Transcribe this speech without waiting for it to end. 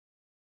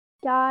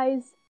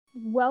Guys,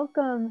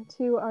 welcome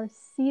to our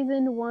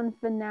season 1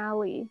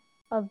 finale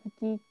of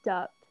Geeked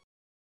Up.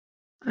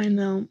 I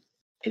know.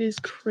 It is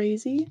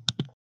crazy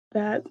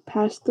that the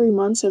past 3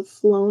 months have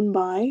flown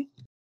by,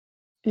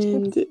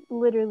 and It's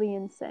literally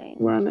insane.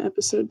 we're on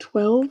episode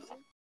 12,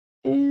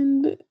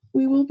 and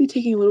we will be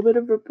taking a little bit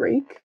of a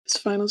break as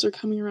finals are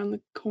coming around the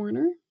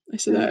corner. I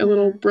said that a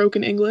little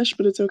broken English,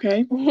 but it's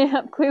okay.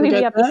 Yeah, clearly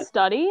we have to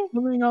study.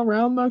 Coming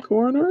around the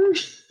corner.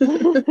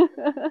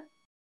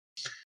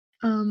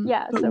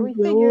 Yeah, but so we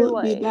will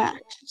figured, be like,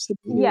 back. So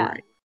yeah.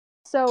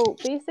 So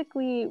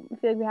basically, I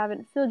feel like we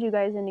haven't filled you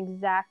guys in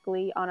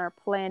exactly on our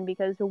plan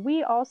because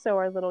we also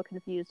are a little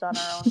confused on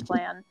our own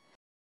plan.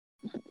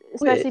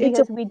 Especially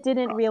because we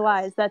didn't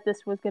realize that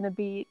this was going to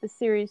be the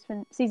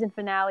season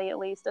finale, at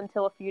least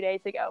until a few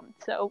days ago.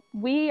 So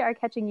we are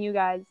catching you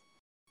guys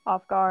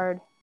off guard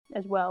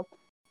as well.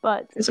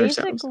 But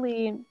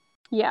basically,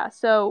 yeah,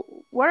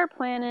 so what our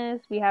plan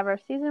is, we have our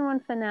season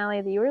 1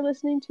 finale that you are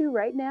listening to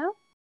right now.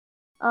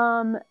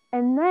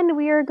 And then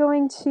we are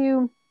going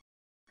to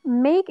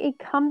make a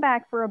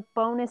comeback for a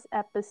bonus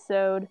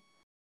episode,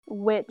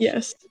 which,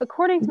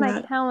 according to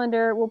my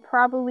calendar, will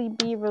probably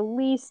be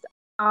released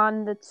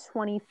on the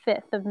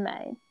 25th of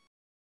May.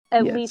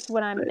 At least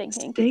what I'm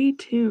thinking. Stay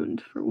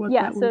tuned for what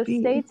that will be. Yeah,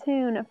 so stay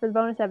tuned for the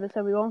bonus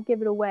episode. We won't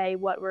give it away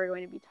what we're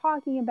going to be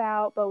talking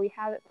about, but we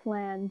have it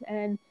planned.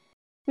 And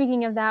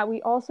speaking of that,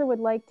 we also would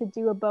like to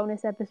do a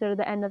bonus episode at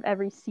the end of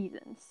every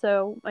season.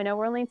 So I know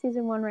we're only in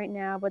season 1 right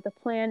now, but the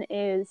plan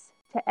is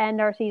to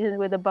end our season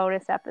with a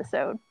bonus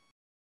episode.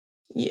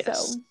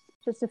 Yes. So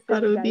just to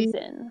fill you guys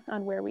in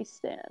on where we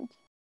stand.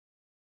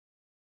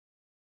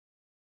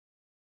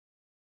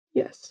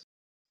 Yes.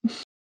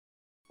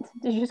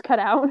 Did you just cut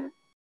out?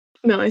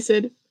 No, I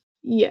said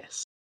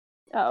yes.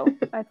 Oh,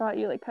 I thought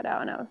you cut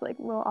out, and I was like,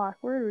 a little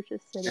awkward. We're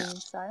just sitting in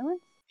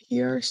silence.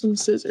 Here are some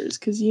scissors,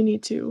 because you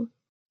need to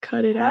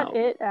cut it out. Cut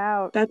it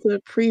out. That's a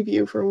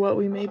preview for what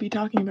we may be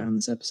talking about in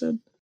this episode.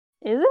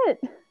 Is it?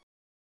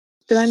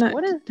 Did I not?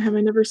 Have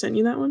I never sent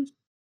you that one?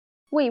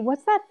 Wait,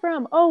 what's that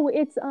from? Oh,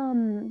 it's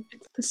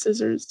It's the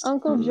scissors.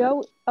 Uncle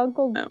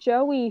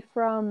Joey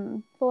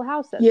from Full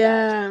House.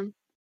 Yeah. That.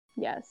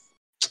 Yes.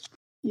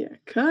 Yeah,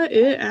 cut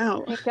it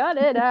out. Cut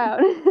it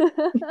out.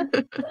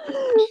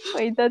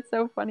 Wait, that's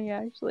so funny,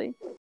 actually.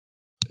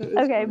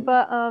 Okay, funny.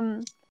 But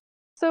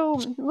so a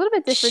little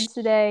bit different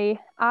today.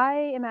 I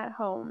am at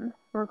home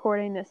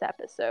recording this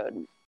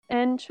episode,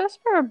 and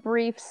just for a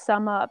brief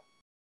sum up,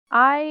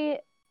 I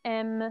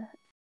am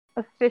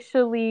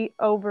officially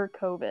over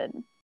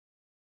COVID.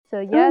 So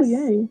yes,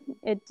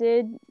 it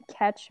did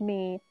catch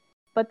me,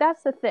 but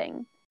that's the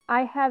thing.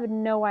 I have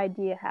no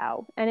idea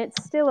how, and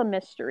it's still a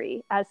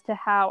mystery as to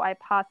how I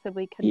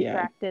possibly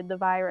contracted the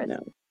virus.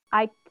 No.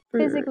 I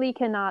physically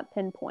cannot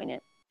pinpoint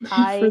it.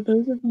 For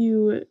those of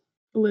you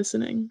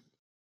listening,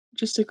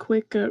 just a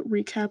quick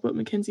recap what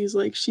Mackenzie's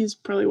like. She's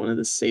probably one of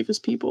the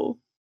safest people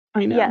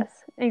I know. Yes,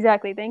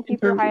 exactly. Thank you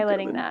for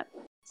highlighting that.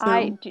 So,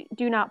 I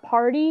do not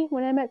party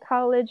when I'm at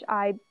college.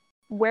 I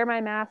wear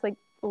my mask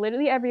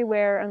literally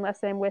everywhere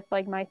unless I'm with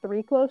my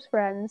 3 close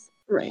friends.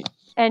 Right.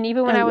 And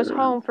even when I was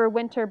home for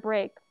winter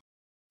break,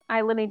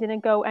 I literally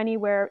didn't go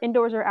anywhere,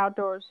 indoors or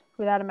outdoors,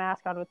 without a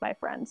mask on with my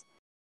friends.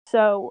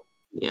 So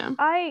yeah,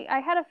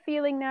 I had a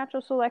feeling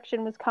natural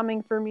selection was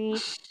coming for me,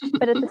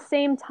 but at the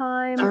same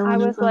time, I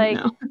was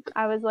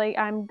like,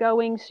 I'm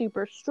going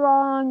super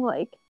strong.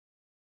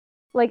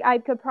 Like I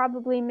could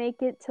probably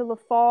make it till the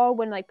fall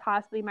when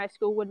possibly my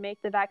school would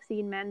make the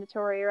vaccine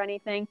mandatory or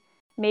anything.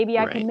 Maybe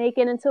I can make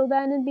it until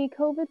then and be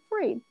COVID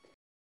free.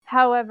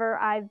 However,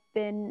 I've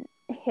been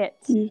hit.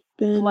 You've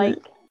been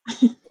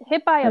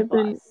hit by a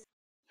bus.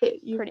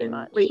 Pretty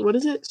much. Wait, what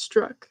is it?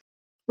 Struck.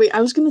 Wait,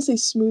 I was gonna say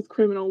Smooth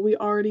Criminal. We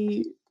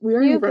already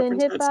referenced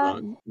that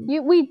song.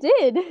 We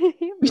did.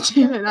 We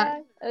did, and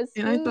I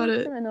thought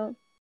it. Criminal.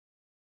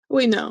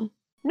 Wait, no.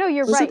 No,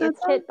 you're right.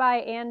 It's song? Hit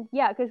by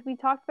because we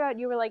talked about.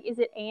 You were like, "Is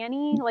it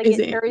Annie?" What's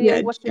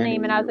the Jenny,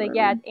 name? And I was like,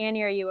 "Yeah, it's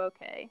Annie. Are you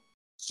okay?"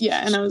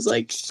 Yeah, and I was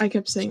like, I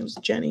kept saying it was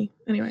Jenny.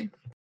 Anyway.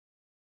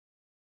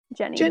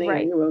 Jenny,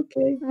 right? Are you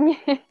okay?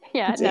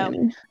 Yeah, it's no.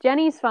 Annie.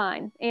 Jenny's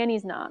fine.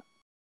 Annie's not.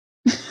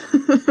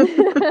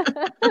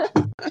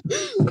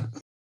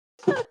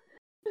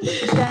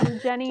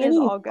 Jenny is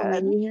all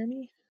good. You hear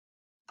me?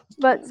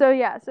 But so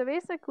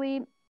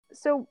basically,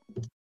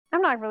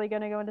 I'm not really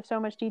going to go into so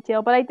much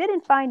detail, but I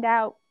didn't find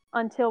out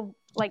until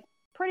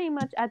pretty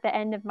much at the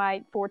end of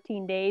my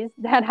 14 days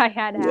that I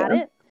had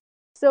it.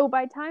 So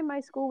by the time my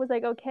school was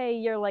like, okay,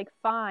 you're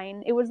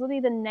fine, it was literally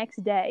the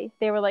next day.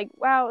 They were like,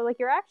 wow,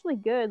 you're actually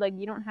good.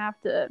 You don't have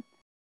to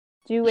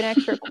do an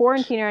extra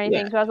quarantine or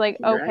anything. So I was like,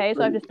 okay,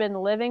 so I've just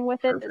been living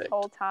with it this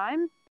whole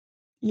time.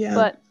 Yeah.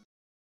 But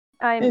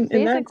I'm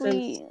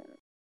basically...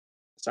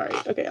 Sorry.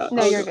 Okay.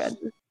 No, you're good.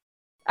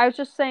 I was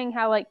just saying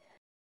how,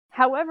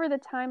 however the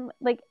time,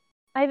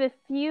 I have a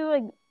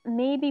few,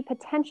 maybe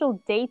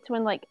potential dates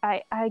when,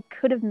 I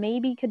could have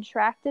maybe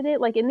contracted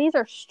it. And these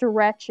are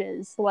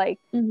stretches.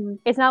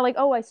 It's not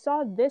oh, I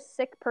saw this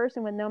sick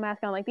person with no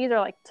mask on. These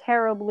are,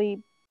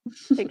 terribly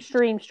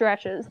extreme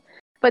stretches.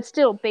 But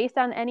still, based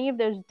on any of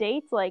those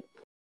dates, like,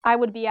 I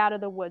would be out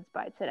of the woods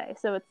by today.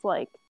 So it's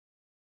like,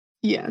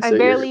 Yeah, I so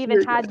barely even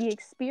you're had good. the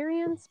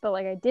experience, but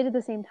like I did at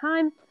the same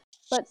time.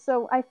 But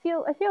so I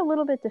feel a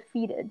little bit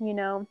defeated, you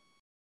know?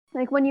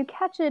 Like when you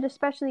catch it,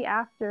 especially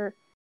after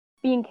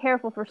being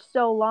careful for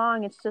so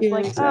long, it's just Yeah,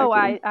 like, oh,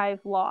 exactly.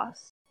 I've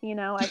lost. You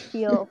know, I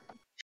feel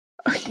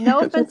Okay, no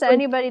offense that's to like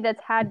anybody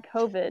that's had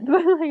COVID,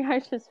 but like I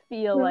just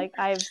feel like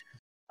I've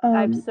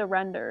um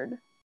surrendered.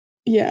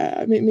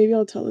 yeah, maybe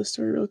I'll tell this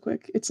story real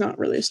quick. It's not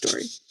really a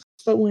story.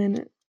 But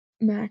when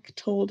Mac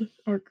told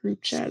our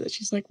group chat that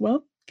she's like,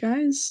 "Well,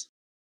 guys,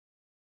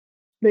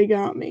 they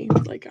got me.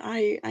 Like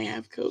I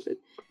have COVID."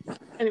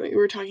 Anyway, we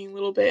were talking a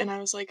little bit and I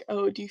was like,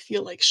 "Oh, do you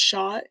feel like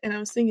shot?" And I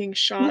was thinking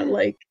shot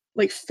like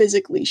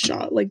physically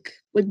shot, like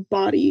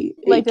body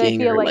Like, do I aching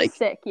feel or like like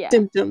sick? Yeah.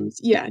 symptoms.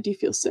 Yeah, do you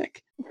feel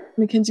sick?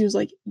 Mackenzie was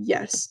like,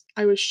 "Yes,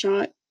 I was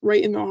shot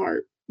right in the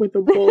heart with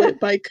a bullet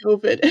by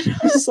COVID." And I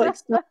was like,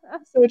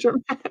 so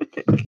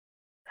dramatic.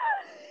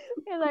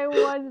 And I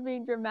was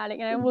being dramatic,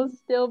 and I will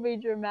still be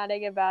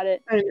dramatic about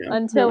it I know. No,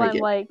 until I I'm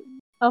get like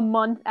a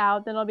month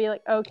out. Then I'll be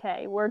like,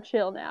 okay, we're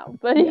chill now.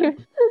 But yeah.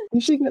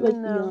 You should get like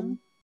even though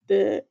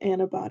the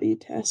antibody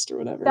test or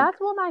whatever. that's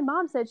what my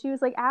mom said, she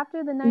was like,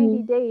 after the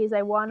 90 Mhm. days,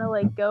 I want to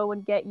like go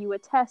and get you a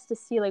test to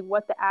see like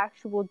what the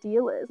actual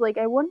deal is. Like,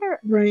 I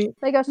wonder. Right.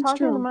 Like, I was That's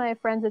talking to true. my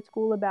friends at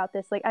school about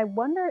this. Like, I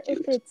wonder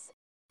if it's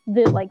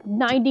the like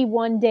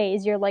 91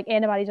 days your like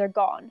antibodies are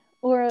gone,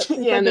 or it's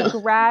Yeah, like a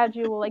no.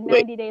 gradual like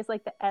Wait, 90 days,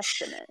 like the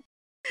estimate.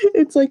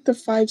 it's like the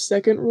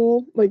 5-second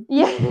rule. Like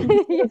Yeah, have you seen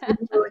those yeah.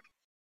 videos where, like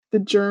the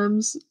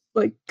germs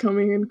like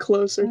coming in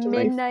closer to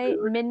my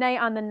food? Midnight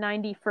on the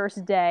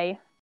 91st day,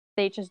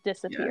 they just Yeah.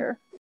 disappear.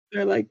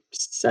 They're like,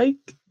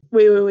 psych.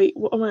 Wait.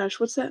 Oh my gosh,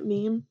 what's that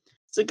meme?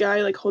 It's a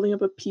guy like holding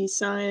up a peace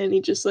sign and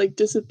he just like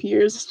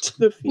disappears into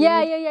the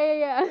Yeah. field.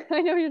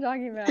 I know what you're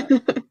talking about.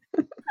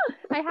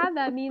 I have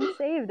that meme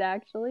saved,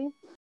 actually.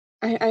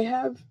 I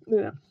have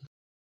no.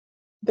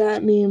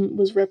 That meme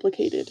was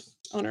replicated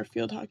on our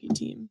field hockey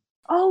team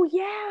Oh with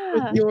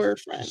yeah. your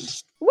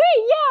friend.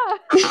 Wait, yeah.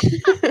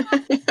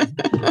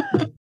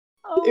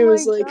 Oh It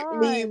was my like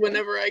me god.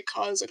 whenever I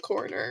cause a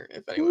corner.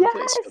 If anyone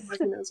plays field Yes.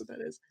 hockey knows what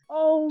that is.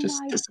 Oh Just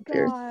my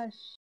disappear. gosh.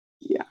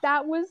 Yeah.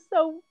 That was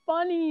so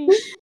funny.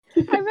 I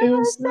remember It her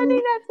was sending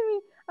so that to me.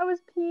 I was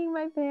peeing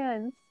my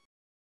pants.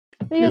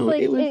 Because no,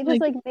 like it was it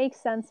just like like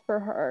makes sense for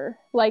her.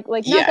 Like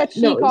not yeah, that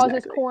she no, causes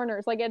exactly.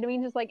 corners. Like, I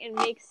mean, just like it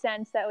makes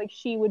sense that like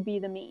she would be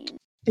the meme.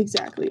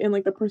 Exactly. And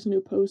like the person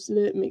who posted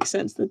it makes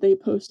sense that they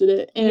posted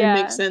it and makes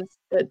Yeah. sense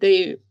that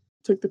they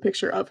took the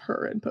picture of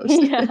her and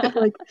posted Yeah. it.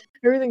 Like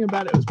everything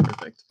about it was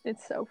perfect.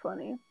 It's so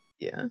funny.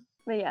 Yeah.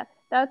 But yeah,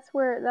 that's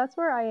where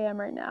I am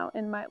right now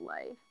in my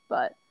life.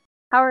 But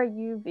how are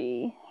you,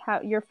 V?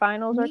 How your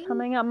finals are Me?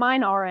 coming up?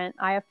 Mine aren't.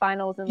 I have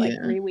finals in like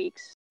Yeah. 3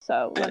 weeks.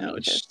 So I let know me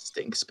it just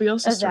stinks. But we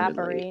also started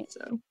late, evaporate.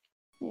 so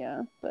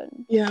Yeah, but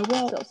yeah,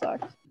 well, still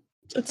sucks.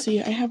 let's see.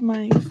 I have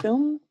my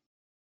film.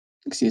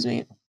 Excuse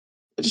me.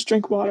 I just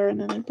drank water and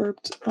then I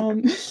burped.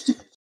 Okay,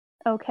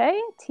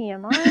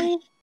 TMI.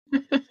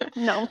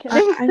 No, I'm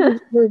kidding.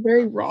 We're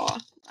very raw.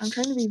 I'm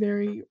trying to be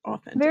very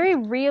authentic. Very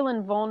real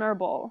and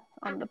vulnerable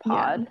on the Yeah.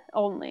 pod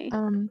only.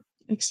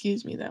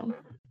 Excuse me though.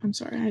 I'm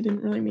sorry. I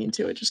didn't really mean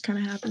to. It just kind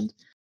of happened.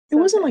 It It's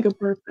wasn't okay. like a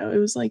burp though. It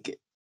was like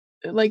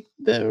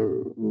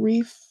the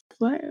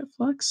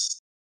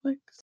reflex.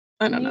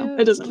 I don't know.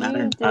 It doesn't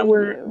matter. You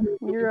do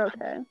you. You're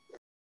okay.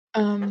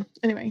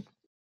 Anyway,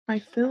 my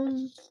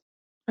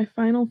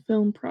final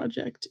film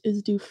project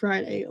is due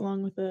Friday,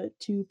 along with a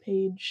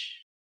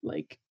 2-page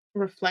like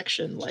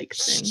reflection like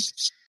thing,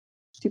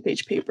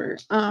 2-page paper.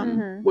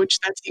 Which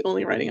that's the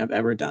only writing I've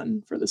ever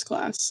done for this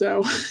class.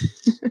 So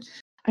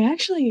I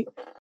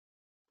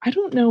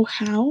don't know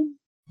how,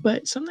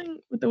 but something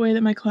with the way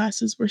that my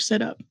classes were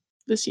set up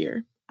this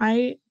year,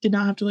 I did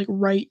not have to like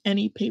write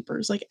any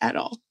papers like at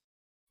all.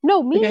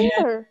 No, me Like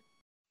neither.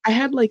 I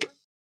had like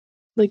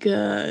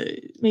a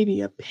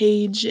maybe a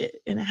page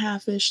and a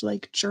half-ish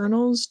like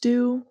journals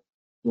due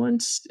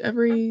once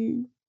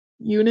every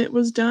unit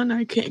was done.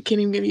 I can't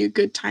even give you a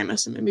good time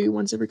estimate, maybe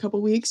once every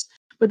couple weeks.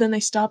 But then they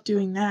stopped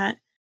doing that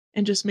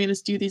and just made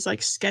us do these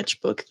like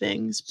sketchbook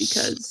things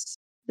because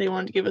they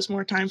wanted to give us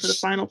more time for the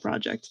final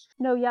project.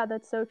 No, yeah,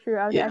 that's so true.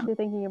 I was actually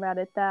thinking about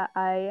it that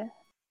I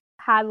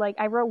had like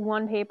I wrote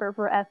one paper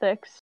for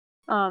ethics.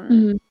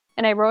 And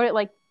I wrote it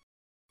like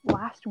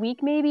last week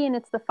maybe, and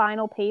it's the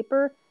final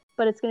paper,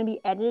 but it's going to be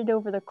edited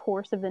over the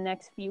course of the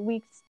next few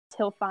weeks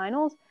till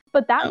finals.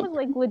 But that was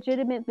like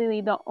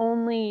legitimately the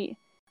only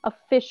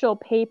official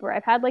paper.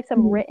 I've had like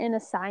some written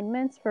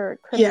assignments for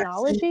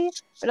criminology,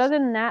 but other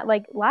than that,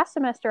 like last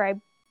semester I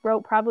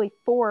wrote probably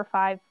 4 or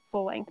 5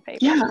 full-length papers.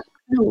 Yeah.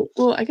 No,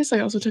 well, I guess I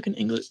also took an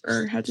English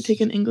or had to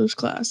take an English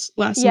class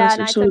last semester. Yeah,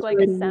 and I took like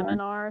a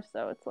seminar,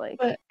 so it's like.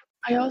 But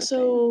I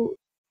also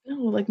no,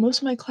 like most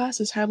of my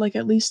classes had like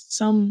at least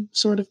some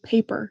sort of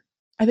paper.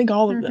 I think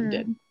all of them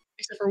did,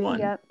 except for one.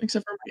 Yep.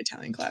 Except for my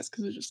Italian class,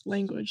 because it was just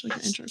language, like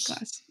an intro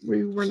class.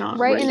 We were not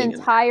Write an writing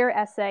entire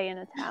essay in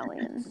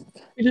Italian.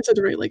 We just had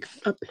to write like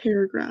a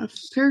paragraph.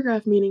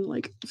 Paragraph meaning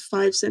like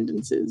 5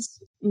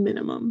 sentences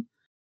minimum.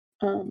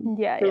 For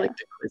like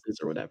the quizzes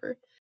or whatever.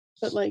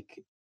 But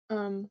like,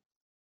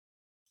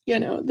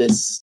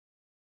 this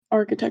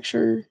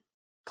architecture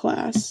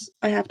class,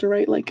 I have to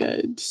write like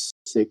a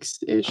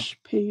 6-ish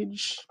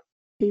page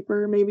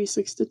paper, maybe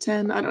 6 to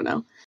 10. I don't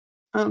know.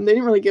 They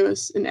didn't really give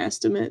us an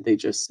estimate. They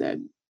just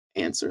said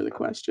answer the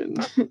question,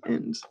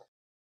 and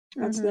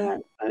that's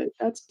that.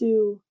 That's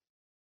due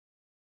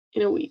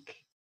in a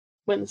week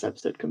when this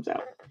episode comes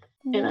out,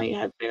 and I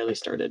have barely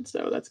started,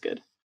 so that's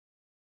good.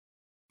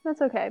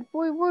 That's okay.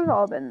 We've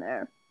all been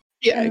there.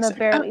 Yeah, in the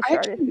barely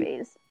started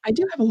phase. I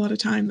do have a lot of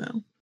time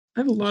though. I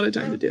have a lot of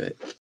time to do it.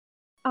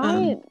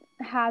 I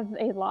have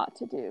a lot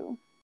to do.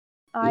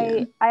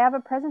 I have a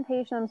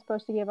presentation I'm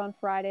supposed to give on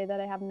Friday that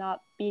I have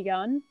not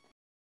begun.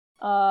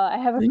 I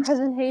have a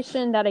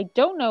presentation that I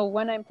don't know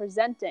when I'm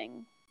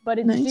presenting, but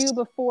it's due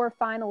before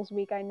finals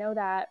week. I know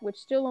that, which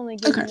still only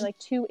gives me like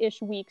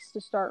 2-ish weeks to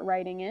start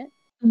writing it.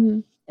 Mm-hmm.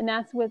 And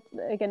that's with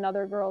like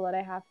another girl that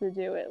I have to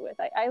do it with.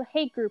 I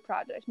hate group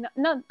projects.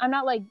 No, I'm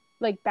not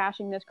like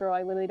bashing this girl.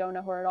 I literally don't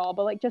know her at all.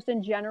 But like just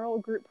in general,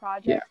 group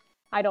projects,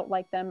 I don't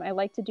like them. I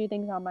like to do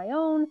things on my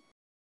own,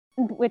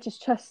 which is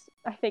just,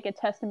 I think, a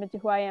testament to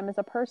who I am as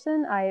a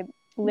person. I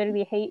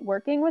literally hate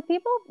working with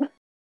people.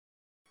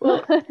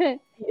 Well,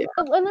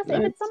 unless if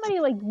it's somebody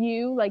like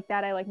you, like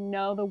that I like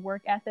know the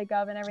work ethic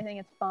of and everything,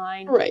 it's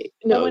fine. Right.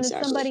 No, but when it's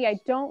somebody I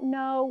don't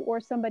know or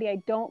somebody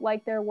I don't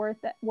like their work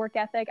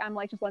ethic, I'm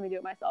like, just let me do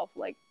it myself.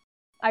 Like,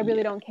 I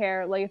really don't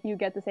care. Like, if you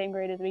get the same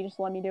grade as me,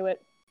 just let me do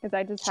it, because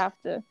I just have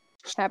to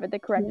have it the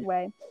correct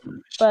way.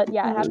 But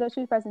yeah, I have those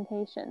 2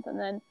 presentations, and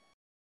then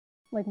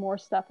like more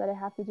stuff that I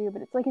have to do.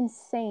 But it's like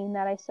insane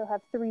that I still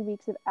have 3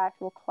 weeks of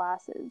actual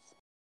classes.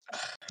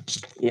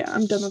 Yeah,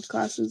 I'm done with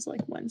classes like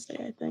Wednesday,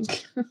 I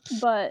think.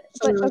 But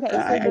okay, so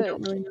I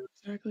don't really know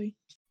exactly.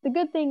 The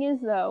good thing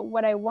is, though,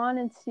 what I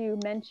wanted to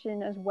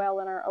mention as well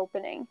in our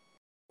opening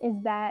is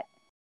that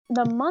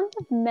the month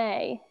of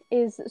May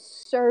is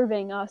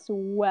serving us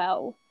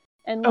well.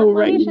 And so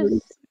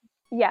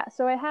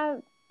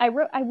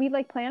we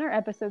like plan our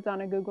episodes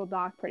on a Google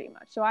Doc pretty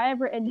much. So I have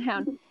written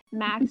down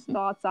Mac's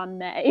thoughts on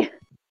May.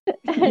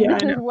 And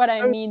this is what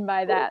I mean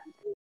by that.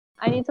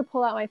 I need to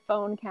pull out my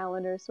phone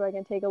calendar so I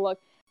can take a look.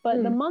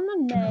 But the month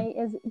of May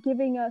is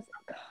giving us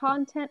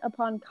content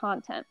upon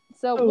content.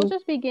 So we'll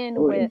just begin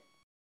with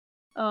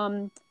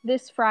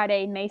this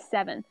Friday, May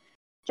 7th.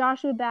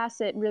 Joshua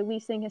Bassett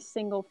releasing his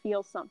single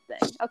Feel Something.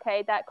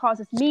 Okay, that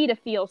causes me to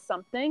feel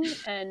something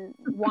and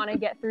want to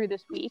get through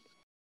this week.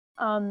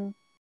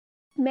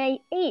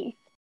 May 8th,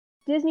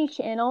 Disney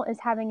Channel is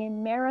having a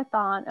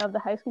marathon of the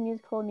High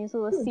School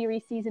Musical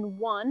series season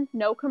 1.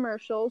 No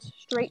commercials,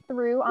 straight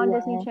through on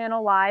Disney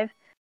Channel Live.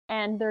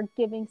 And they're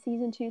giving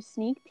season 2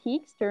 sneak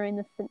peeks during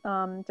the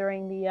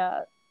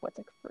what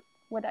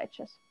did I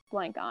just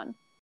blank on?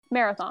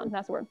 Marathon,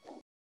 that's the word.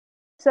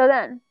 So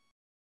then,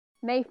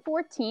 May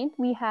 14th,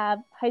 we have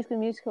High School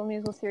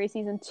Musical series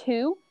season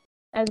 2,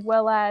 as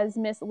well as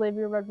Miss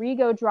Olivia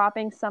Rodrigo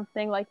dropping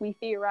something like we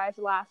theorized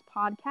last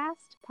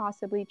podcast,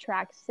 possibly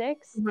track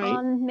 6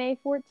 on May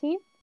 14th.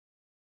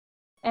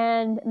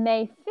 And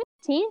May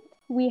 15th,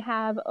 we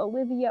have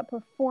Olivia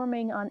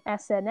performing on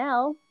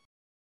SNL.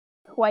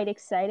 Quite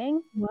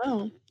exciting.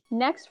 Wow.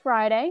 Next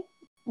Friday,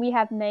 we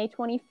have May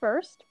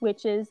 21st,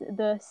 which is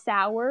the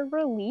Sour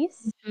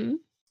release. Mm-hmm.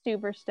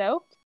 Super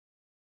stoked.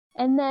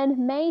 And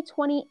then May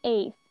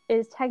 28th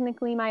is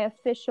technically my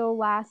official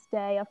last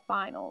day of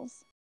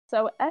finals.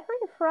 So every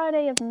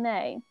Friday of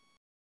May,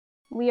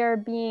 we are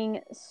being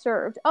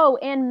served. Oh,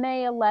 and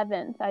May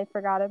 11th, I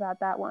forgot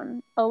about that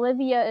one.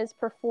 Olivia is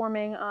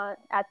performing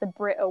at the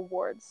Brit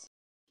Awards.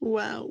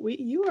 Wow,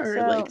 you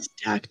are like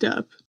stacked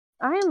up.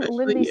 I am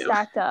literally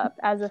stacked up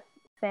as a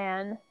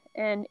fan,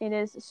 and it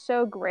is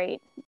so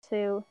great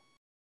to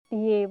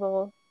be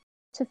able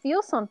to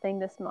feel something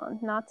this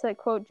month. Not to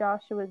quote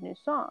Joshua's new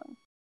song,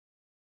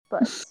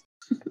 but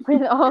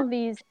with all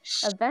these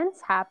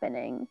events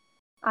happening,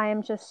 I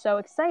am just so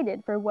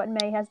excited for what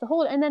May has to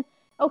hold. And then,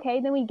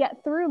 then we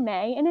get through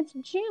May, and it's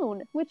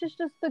June, which is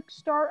just the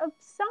start of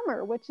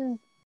summer, which is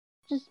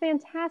just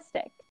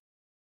fantastic.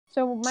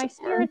 So my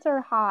spirits are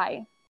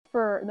high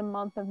for the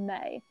month of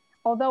May.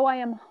 Although I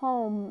am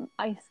home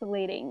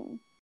isolating,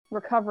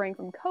 recovering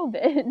from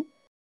COVID,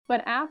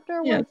 but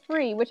after we're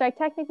free, which I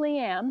technically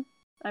am,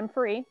 I'm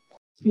free.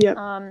 Yep.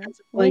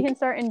 We can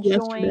start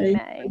enjoying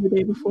May. The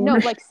day before. No,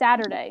 like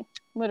Saturday,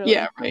 literally.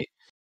 Yeah,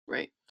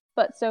 right.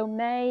 But so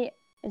May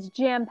is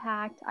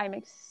jam-packed. I'm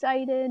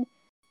excited.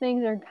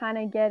 Things are kind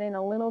of getting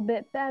a little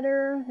bit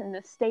better in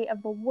the state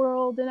of the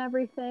world and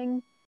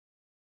everything.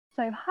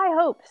 So I have high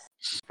hopes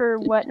for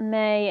what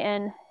May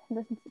and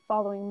the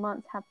following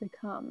months have to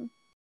come.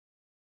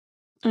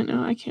 I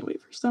know, I can't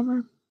wait for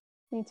summer.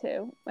 Me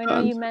too. I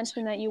know you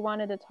mentioned that you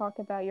wanted to talk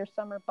about your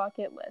summer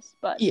bucket list,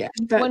 but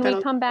when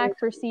we come back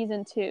for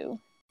season 2,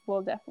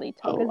 we'll definitely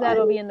talk, because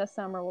that'll be in the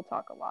summer. We'll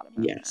talk a lot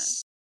about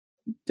that.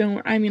 don't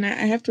worry. I mean,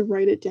 I have to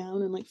write it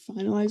down and like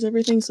finalize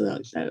everything, so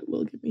that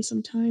will give me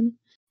some time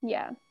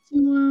Yeah.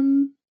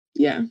 to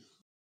yeah,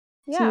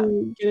 Yeah.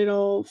 to get it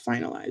all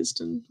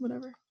finalized and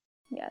whatever.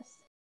 Yes.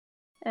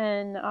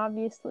 And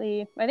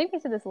obviously, I think I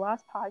said this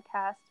last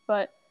podcast,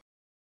 but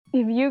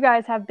if you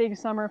guys have big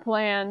summer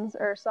plans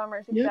or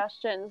summer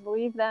suggestions,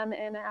 leave them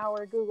in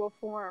our Google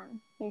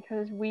form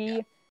because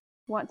we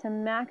want to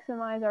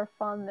maximize our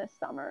fun this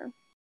summer.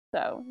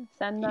 So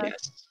send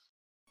us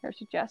your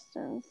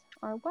suggestions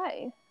our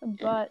way.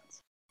 But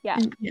yeah.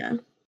 And, yeah.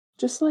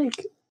 Just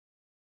like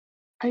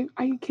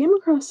I came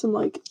across some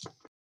like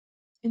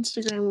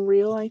Instagram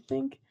reel, I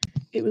think.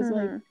 It was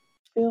like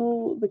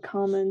fill the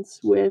comments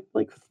with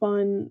like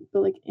fun but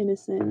like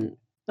innocent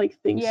like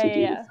things to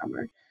do this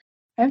summer.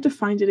 I have to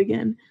find it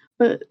again.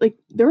 But like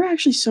there were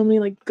actually so many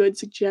like good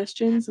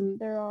suggestions and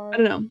There are. I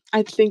don't know.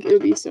 I think it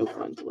would be so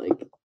fun to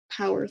like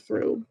power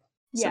through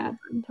some of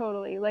them.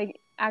 Totally. Like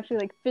actually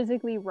like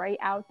physically write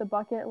out the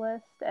bucket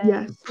list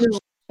and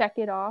check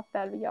it off.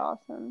 That'd be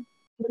awesome.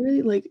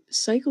 Literally like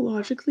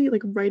psychologically,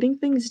 like writing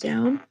things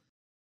down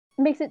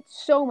makes it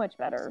so much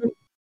better.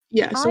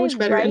 So much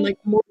better and like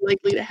more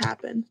likely to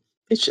happen.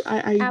 It's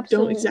I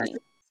don't exactly know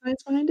the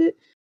science behind it.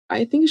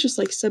 I think it's just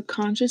like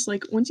subconscious.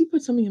 Like once you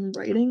put something in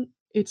writing,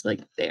 it's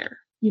like there.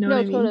 You know what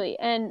I mean? No, totally.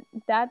 And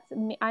that's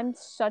me. I'm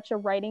such a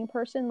writing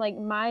person. Like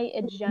my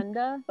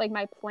agenda, like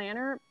my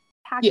planner,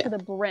 packed to the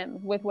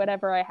brim with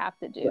whatever I have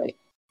to do. Right.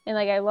 And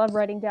like I love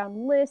writing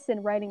down lists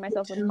and writing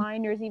myself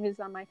reminders, even if it's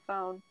on my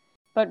phone.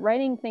 But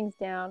writing things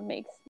down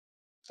makes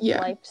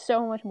life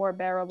so much more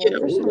bearable. You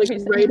know, like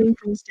writing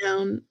things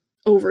down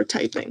over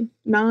typing,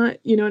 not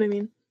you know what I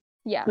mean?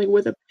 Yeah. Like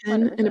with a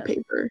pen 100%. and a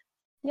paper.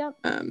 Yep.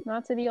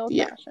 Not to be old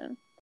fashioned.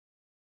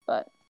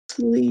 But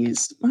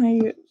please,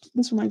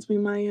 this reminds me,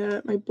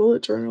 my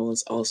bullet journal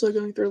is also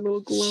going through a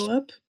little glow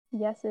up.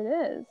 Yes, it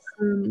is.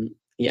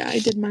 Yeah, I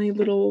did my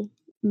little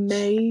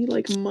May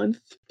like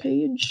month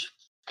page.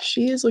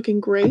 She is looking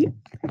great.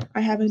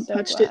 I haven't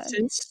touched it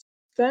since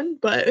then,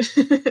 but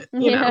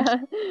you know.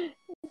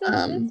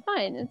 It's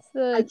fine. It's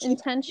the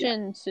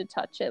intention to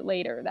touch it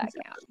later that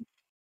counts.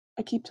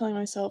 I keep telling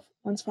myself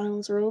once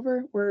finals are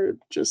over, we're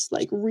just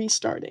like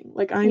restarting.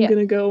 Like I'm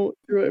gonna go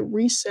through a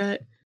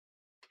reset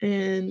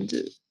and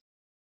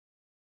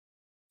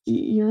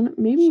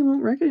maybe you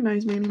won't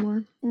recognize me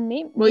anymore.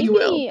 Maybe you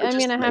will. I'm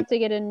gonna have to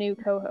get a new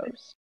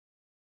co-host.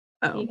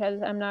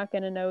 Because I'm not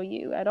gonna know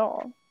you at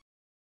all.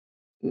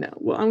 No,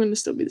 well, I'm gonna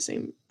still be the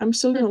same. I'm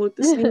still gonna look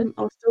the same.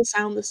 I'll still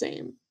sound the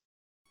same.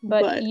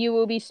 But you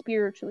will be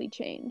spiritually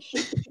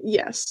changed.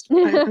 Yes,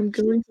 I'm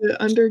going to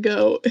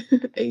undergo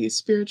a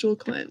spiritual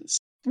cleanse.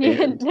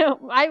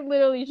 No, I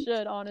literally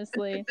should,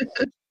 honestly.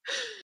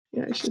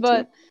 Yeah, I should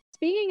too.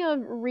 Speaking of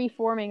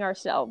reforming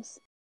ourselves,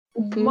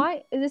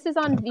 this is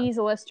on V's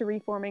list to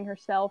reforming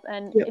herself,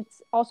 and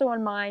it's also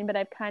on mine, but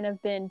I've kind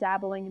of been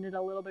dabbling in it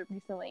a little bit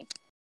recently.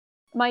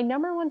 My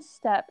number one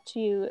step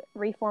to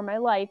reform my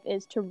life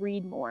is to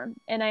read more,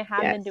 and I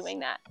have been doing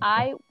that.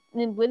 I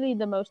am literally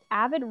the most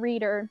avid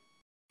reader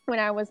when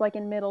I was like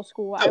in middle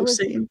school. I was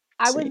the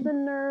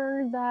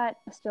nerd that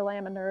still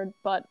am a nerd,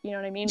 but you know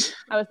what I mean?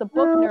 I was the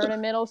book nerd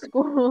in middle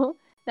school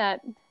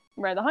that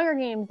read The Hunger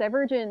Games,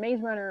 Divergent, Maze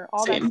Runner,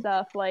 all that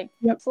stuff, like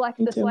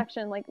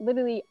Selection, like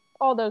literally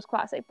all those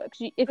classic books.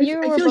 If you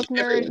were a book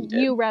nerd,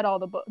 you read all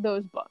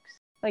those books.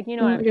 Like, you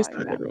know what I'm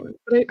talking about. Everyone,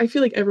 but I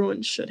feel like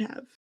everyone should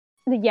have.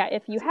 Yeah,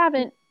 if you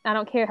haven't, I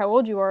don't care how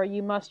old you are,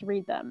 you must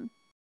read them.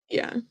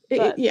 Yeah,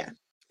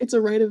 it's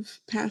a rite of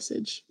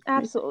passage.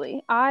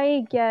 Absolutely.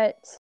 I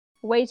get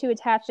way too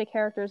attached to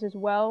characters as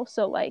well,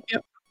 so like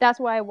that's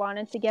why I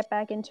wanted to get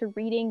back into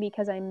reading,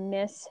 because I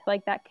miss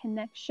like that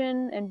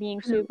connection and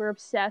being super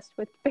obsessed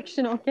with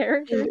fictional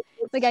characters.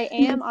 Like I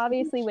am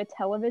obviously with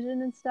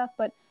television and stuff,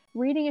 but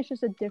reading is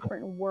just a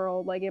different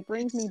world. Like it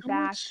brings me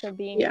back to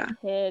being a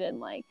kid, and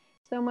like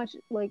so much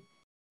like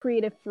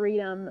creative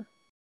freedom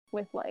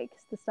with like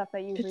the stuff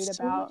that you read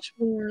about. So much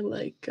more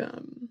like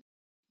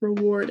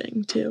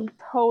rewarding too.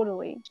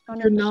 Totally.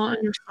 100%. You're not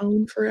on your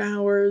phone for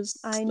hours.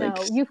 I know.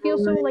 Like, you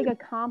feel so like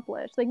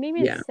accomplished. Like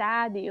maybe it's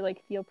sad that you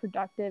like feel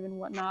productive and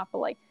whatnot, but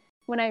like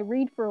when I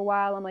read for a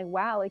while, I'm like,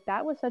 wow, like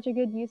that was such a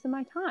good use of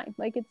my time.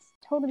 Like it's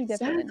totally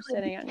different than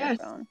sitting on your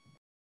phone.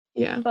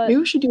 Yeah. But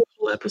maybe we should do a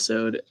whole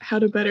episode, How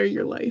to Better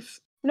Your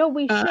Life. No,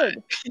 we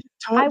should.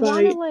 Taught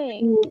by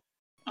like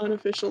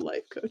unofficial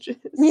life coaches.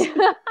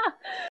 Yeah.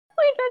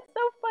 Like that's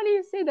so funny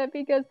you say that,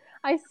 because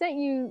I sent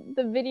you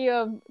the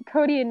video of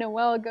Cody and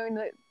Noelle going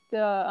to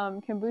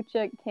the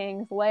Kombucha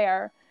King's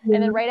lair,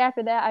 and then right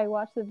after that I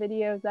watched the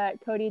videos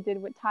that Cody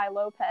did with Tai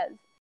Lopez,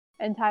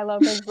 and Tai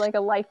Lopez is like a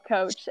life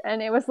coach,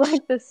 and it was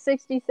like the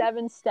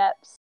 67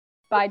 steps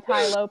by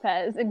Tai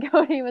Lopez, and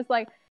Cody was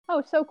like,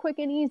 oh, so quick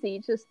and easy,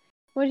 just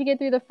once you get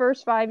through the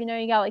first 5, you know,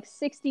 you got like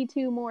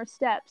 62 more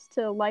steps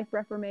to life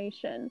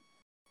reformation.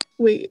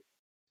 Wait,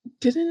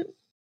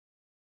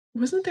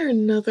 wasn't there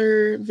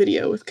another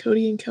video with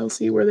Cody and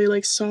Kelsey where they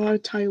like saw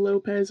Tai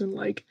Lopez and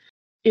like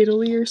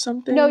Italy or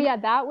something. No, yeah,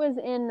 that was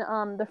in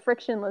the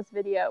Frictionless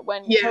video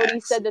when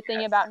Cody said the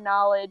thing about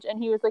knowledge,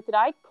 and he was like, "Did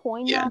I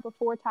coin that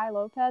before Tai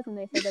Lopez?" And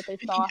they said that they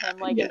saw him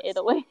like in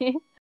Italy.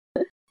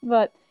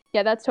 But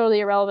yeah, that's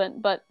totally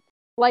irrelevant. But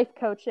life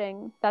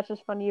coaching, that's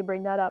just funny you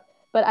bring that up.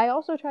 But I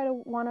also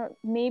want to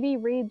maybe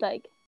read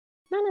like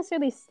not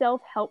necessarily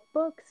self-help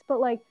books, but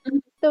like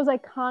those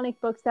iconic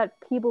books that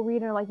people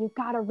read and are like, "You've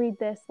got to read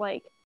this."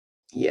 Like,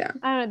 yeah,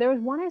 I don't know. There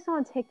was one I saw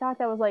on TikTok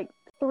that was like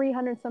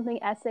 300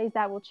 something essays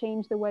that will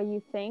change the way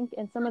you think,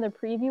 and some of the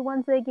preview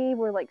ones they gave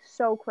were like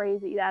so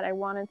crazy that I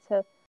wanted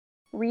to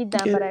read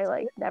them, but I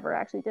like never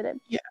actually did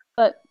it. Yeah.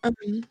 But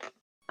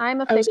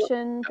I'm a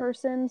fiction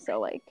person,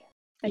 so like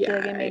I feel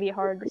like it may be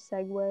hard to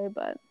segue,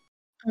 but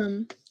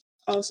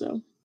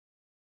also,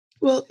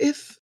 well,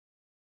 if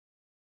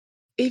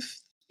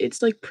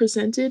it's like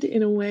presented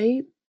in a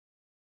way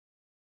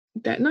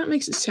that not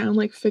makes it sound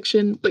like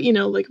fiction, but you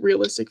know, like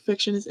realistic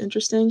fiction is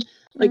interesting.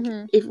 Like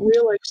if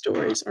real life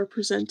stories are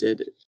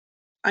presented,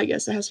 I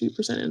guess it has to be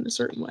presented in a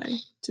certain way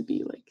to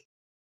be like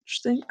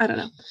interesting. I don't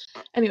know.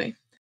 Anyway,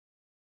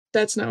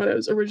 that's not what I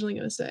was originally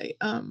gonna say.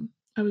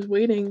 I was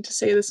waiting to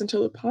say this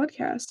until the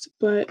podcast,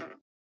 but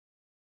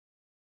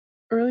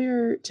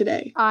earlier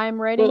today, I'm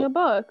writing a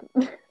book.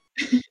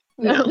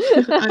 No,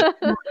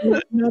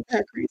 not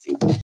that crazy.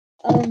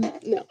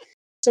 No.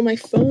 So my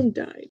phone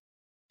died,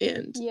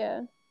 and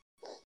yeah.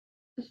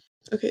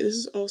 Okay, this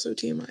is also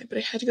TMI, but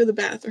I had to go to the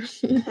bathroom,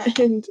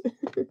 and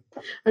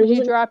Did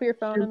you drop your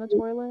phone in the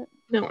toilet?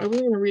 No, I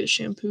wasn't gonna read a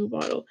shampoo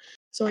bottle,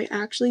 so I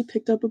actually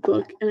picked up a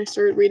book and I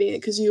started reading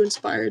it because you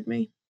inspired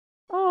me.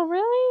 Oh,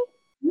 really?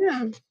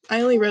 Yeah,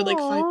 I only read like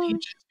 5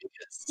 pages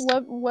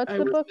because What's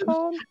the book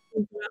called?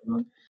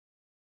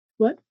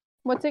 What?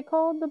 What's it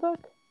called, the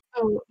book?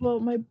 Oh, well,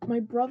 my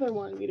brother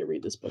wanted me to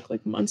read this book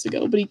like months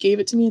ago, but he gave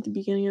it to me at the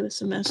beginning of the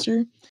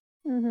semester.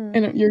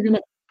 And you're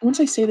gonna once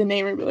I say the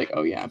name, you'll be like,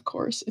 oh yeah, of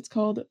course. It's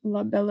called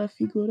La Bella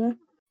Figura.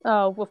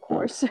 Oh, of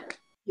course.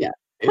 Yeah,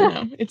 you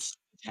know, it's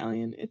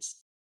Italian.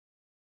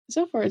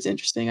 So far it's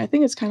interesting. I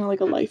think it's kind of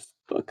like a life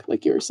book,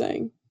 like you were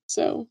saying.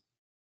 So,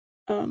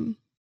 I don't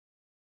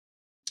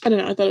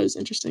know. I thought it was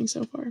interesting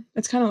so far.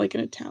 It's kind of like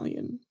an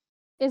Italian.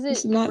 Is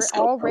it not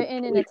all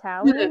written in No,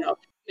 Italian? no,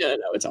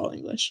 it's all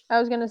English. I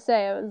was gonna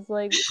say, I was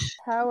like,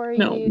 how are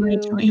No, you my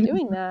Italian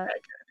doing that?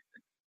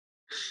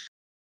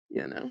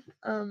 Yeah,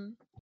 no.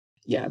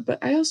 Yeah, but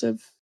I also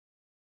have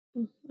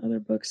other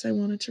books I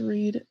wanted to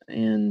read,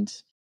 and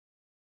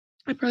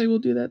I probably will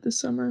do that this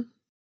summer.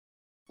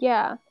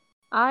 Yeah,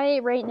 I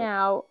read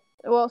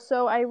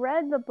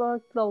the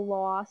book The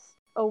Lost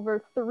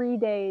over 3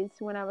 days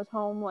when I was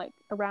home, like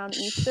around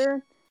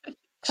Easter,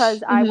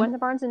 because I went to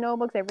Barnes and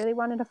Noble because I really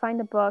wanted to find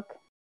a book,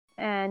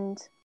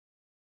 and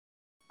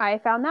I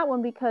found that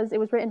one because it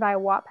was written by a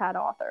Wattpad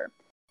author,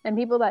 and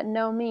people that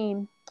know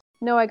me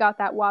know I got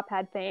that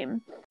Wattpad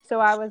fame. So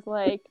I was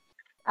like,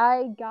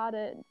 I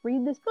gotta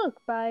read this book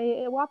by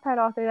a Wattpad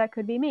author that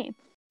could be me.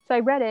 So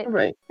I read it, and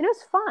it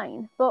was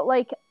fine, but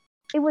like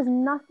it was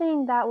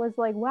nothing that was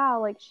like,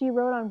 wow, like she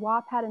wrote on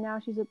Wattpad and now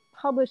she's a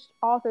published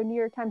author, New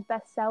York Times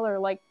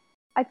bestseller. Like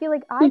I feel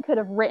like I could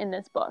have written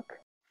this book,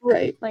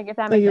 right? Like if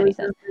that makes any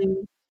sense.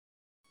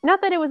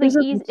 Not that it was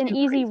like an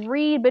easy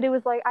read, but it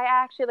was like I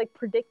actually like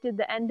predicted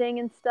the ending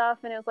and stuff,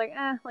 and it was like,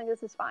 like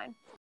this is fine.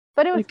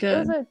 But it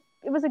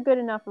was a good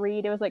enough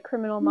read. It was like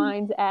Criminal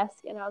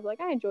Minds-esque, and I was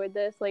like, I enjoyed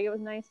this. Like it was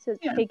nice to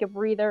take a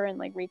breather and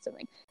like read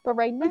something. But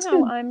right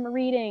now I'm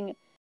reading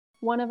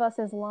One of Us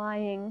is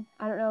Lying.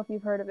 I don't know if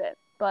you've heard of it,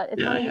 but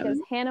it's funny because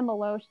Hannah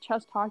Maloche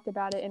just talked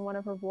about it in one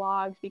of her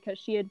vlogs because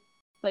she had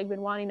like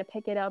been wanting to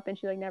pick it up and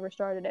she like never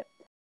started it.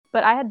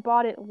 But I had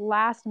bought it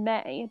last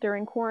May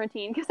during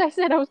quarantine because I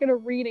said I was going to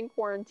read in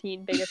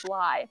quarantine. Biggest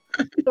lie.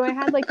 So I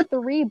had like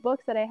 3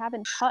 books that I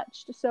haven't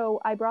touched. So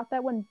I brought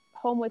that one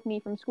home with me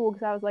from school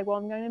because I was like, well,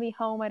 I'm going to be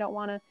home. I don't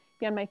want to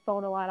be on my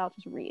phone a lot. I'll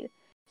just read.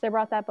 So I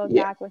brought that book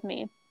back with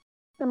me.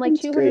 I'm like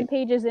 200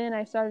 pages in.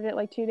 I started it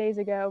like 2 days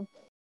ago.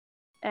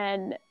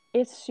 And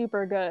it's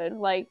super good.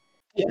 Like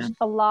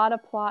a lot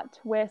of plot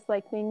twists,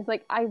 like things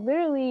like I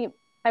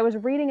was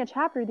reading a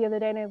chapter the other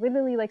day and I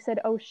literally like said,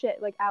 oh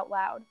shit, like out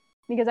loud.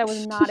 Because I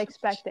was not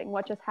expecting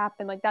what just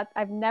happened. Like that,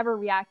 I've never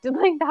reacted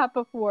like that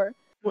before.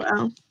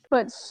 Wow.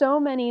 But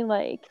so many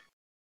like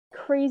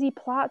crazy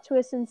plot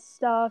twists and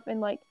stuff,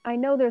 and like I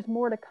know there's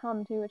more to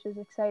come too, which is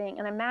exciting.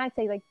 And I'm mad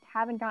I like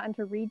haven't gotten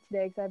to read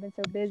today because I've been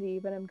so busy.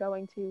 But I'm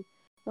going to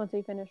once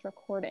we finish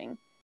recording.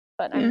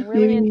 But I'm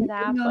really into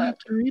that. Maybe I'll have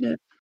to read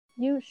it.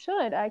 You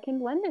should. I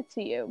can lend it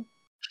to you.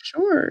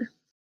 Sure.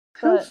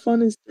 How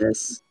fun is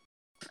this?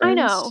 I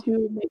know.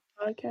 Who make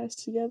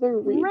podcasts together,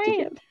 read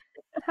together.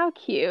 How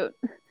cute.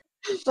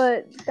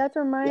 But that's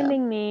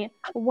reminding me,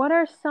 what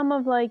are some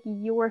of like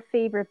your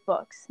favorite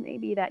books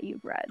maybe that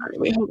you've read? Right,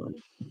 wait, hold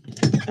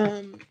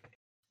on.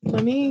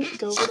 Let me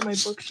go over to my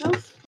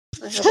bookshelf.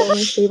 I have all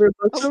my favorite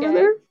books over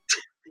there.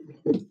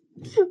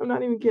 I'm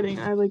not even kidding.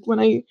 I like when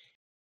I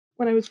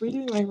was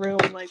redoing my room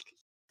like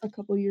a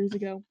couple years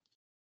ago,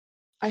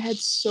 I had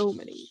so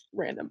many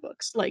random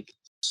books, like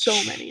so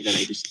many that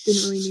I just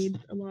didn't really need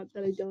a lot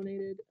that I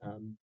donated.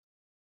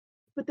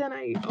 But then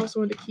I also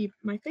wanted to keep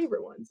my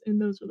favorite ones,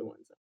 and those are the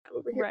ones that I have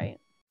over here. Right.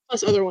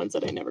 Plus other ones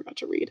that I never got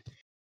to read.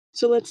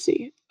 So let's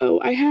see. Oh,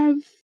 I have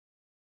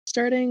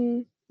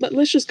starting.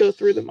 Let's just go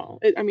through them all.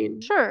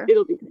 Sure.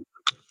 It'll be.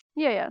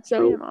 Yeah. Read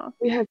So them all.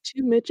 we have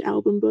 2 Mitch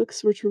Albom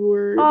books, which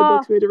were the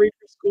books we had to read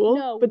for school,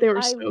 No, but they were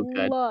I so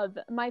good. love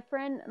my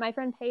friend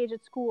Paige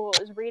at school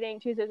is reading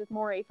Tuesdays with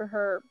Morrie for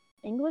her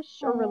English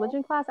or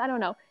religion class. I don't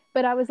know,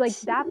 but I was like,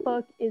 that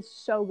book is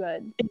so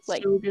good. It's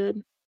like, so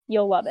good.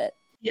 You'll love it.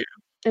 Yeah,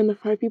 and the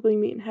 5 People You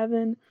Meet in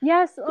Heaven.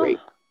 Yes, Great.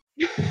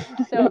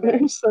 So good.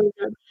 They're so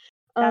good.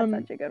 That's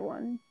such a good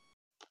one.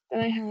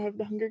 Then I have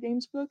the Hunger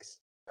Games books.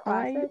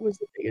 Classic. I was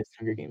the biggest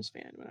Hunger Games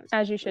fan when I was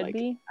as you should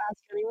be.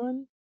 Ask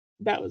anyone.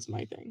 That was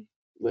my thing.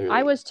 Literally.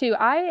 I was too.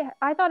 I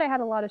thought I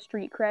had a lot of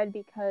street cred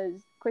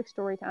because, quick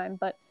story time,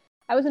 but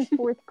I was in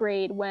 4th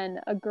grade when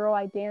a girl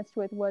I danced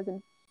with was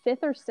in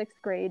 5th or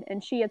 6th grade,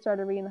 and she had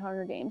started reading the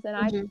Hunger Games,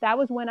 and that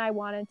was when I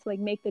wanted to like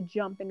make the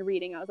jump in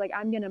reading. I was like,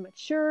 I'm gonna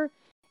mature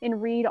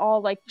and read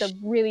all like the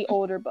really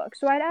older books.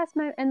 So I'd ask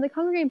and the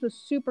Hunger Games was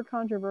super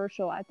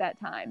controversial at that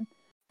time.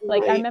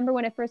 Like, I remember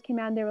when it first came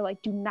out, and they were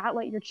like, do not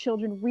let your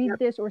children read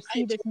this or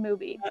see this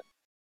movie.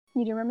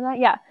 You do remember that?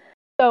 Yeah.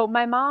 So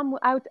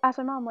I would ask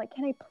my mom, like,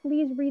 can I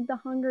please read the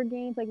Hunger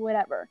Games? Like,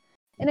 whatever.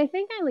 And I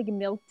think I like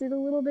milked it a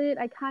little bit.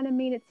 I kind of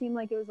made it seem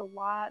like it was a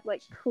lot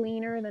like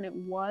cleaner than it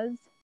was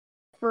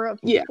for a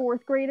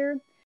 4th grader.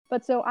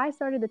 But so I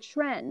started the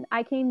trend.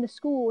 I came to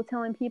school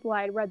telling people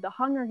I had read the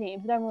Hunger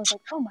Games, and everyone was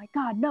like, oh my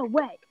God, no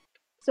way.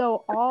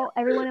 So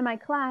everyone in my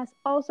class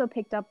also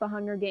picked up the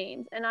Hunger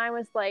Games. And I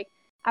was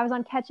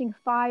on Catching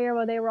Fire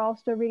while they were all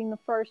still reading the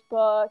first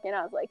book. And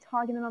I was like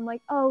talking to them. I'm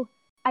like, oh,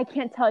 I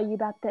can't tell you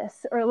about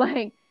this. Or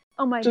like,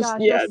 oh my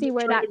gosh, you'll see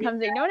where that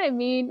comes in. You know what I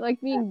mean?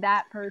 Like being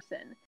that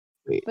person.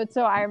 But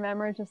so I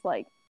remember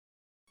like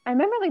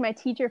my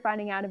teacher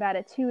finding out about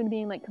it too and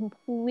being like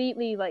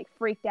completely like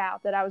freaked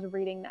out that I was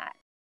reading that.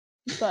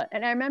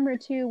 And I remember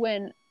too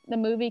when the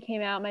movie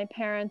came out, my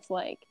parents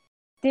like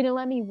didn't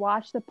let me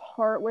watch the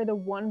part where the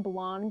one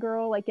blonde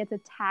girl like gets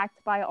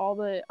attacked by all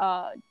the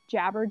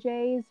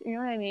Jabberjays. You know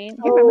what I mean?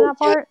 Do you remember that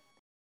part?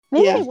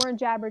 Maybe they weren't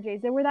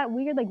Jabberjays. They were that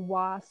weird like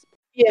wasp.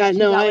 Yeah,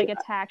 no, I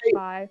got attacked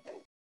by.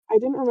 I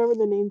didn't remember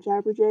the name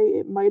Jabberjay.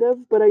 It might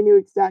have, but I knew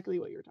exactly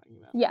what you were talking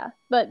about. Yeah,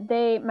 but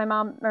my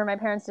mom or my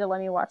parents didn't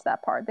let me watch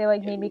that part. They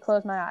like made me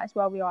close my eyes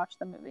while we watched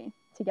the movie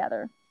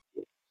together.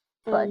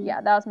 But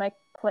yeah, that was my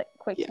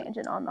quick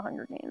tangent on the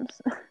Hunger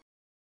Games.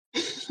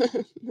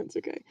 That's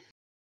okay.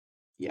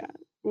 Yeah,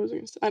 what was I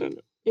gonna say? I don't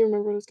know. You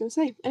remember what I was gonna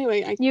say?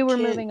 Anyway, you were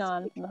moving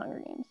on from the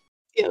Hunger Games.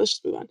 Yeah, let's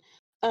just move on.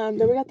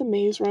 Then we got the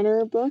Maze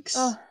Runner books.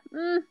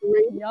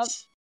 Yep.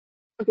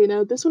 Okay,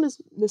 now this one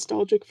is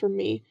nostalgic for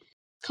me.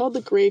 It's called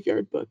The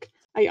Graveyard Book.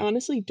 I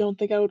honestly don't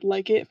think I would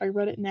like it if I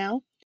read it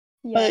now.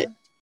 Yeah. But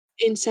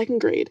in 2nd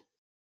grade,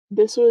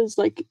 this was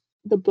like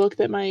the book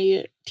that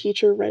my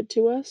teacher read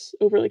to us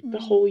over like the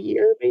whole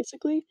year,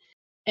 basically.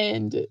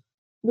 And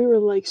we were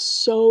like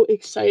so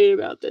excited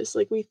about this.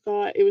 Like we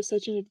thought it was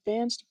such an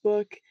advanced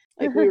book.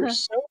 Like we were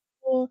so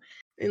cool.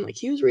 And like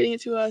he was reading it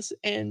to us,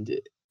 and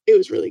it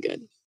was really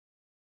good.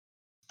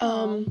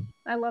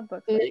 I love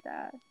books like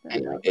that. I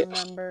know. Like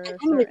remember I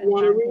kind of like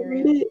want to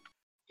reread it.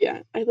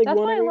 Yeah, I like. That's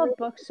why I love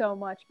books so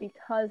much,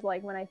 because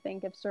like when I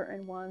think of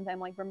certain ones, I'm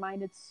like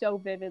reminded so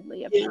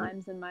vividly of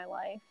times in my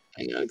life.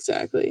 I know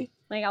exactly.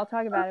 Like I'll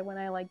talk about it when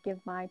I like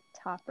give my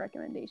top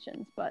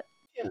recommendations, but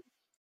yeah.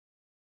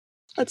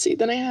 Let's see.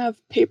 Then I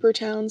have Paper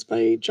Towns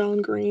by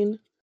John Green.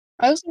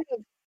 I also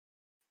have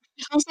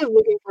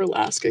Looking for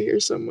Alaska here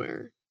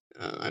somewhere.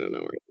 I don't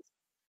know where it is.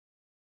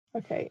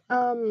 Okay.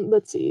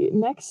 Let's see.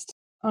 Next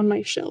on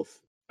my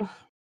shelf.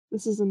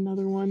 This is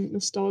another one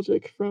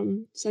nostalgic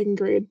from 2nd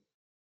grade.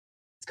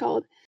 It's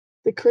called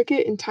The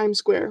Cricket in Times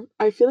Square.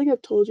 I feel like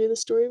I've told you the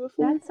story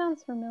before. That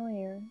sounds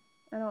familiar.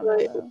 I don't know.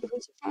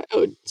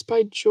 It's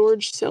by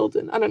George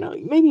Selden. I don't know.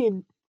 Maybe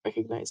you'd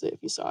recognize it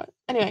if you saw it.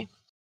 Anyway.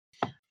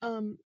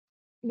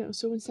 No,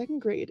 so in 2nd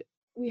grade,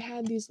 we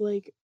had this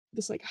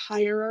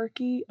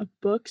hierarchy of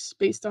books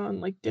based on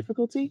like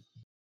difficulty.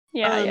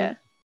 Yeah.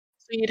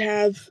 So you'd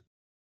have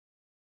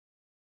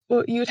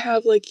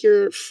like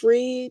your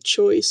free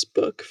choice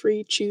book,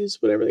 free choose,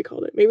 whatever they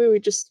called it. Maybe we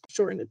just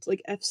shortened it to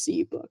like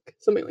FC book,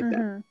 something like that.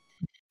 And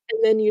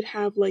then you'd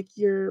have like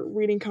your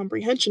reading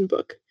comprehension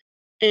book,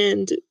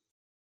 and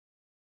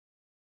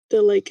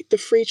the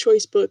free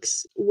choice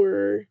books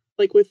were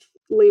like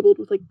labeled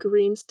with like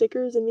green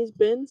stickers in these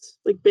bins,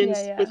 like bins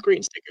with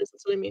green stickers.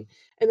 That's what I mean.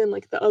 And then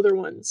like the other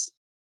ones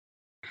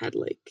had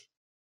like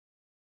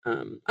I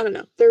don't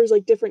know. There was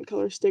like different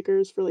color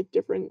stickers for like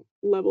different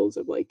levels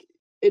of like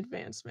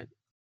advancement.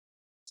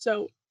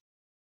 So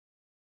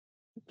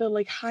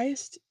the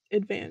highest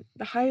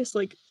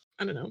like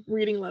I don't know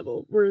reading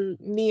level were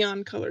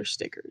neon color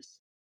stickers.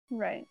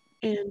 Right.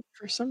 And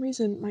for some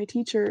reason, my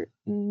teacher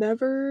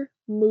never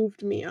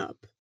moved me up.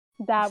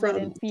 That would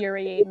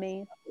infuriate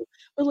me.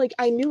 But like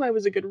I knew I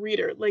was a good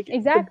reader. Like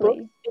exactly. The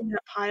books in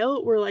that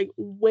pile were like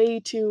way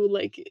too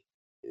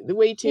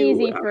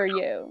easy for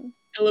you.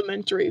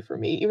 Elementary for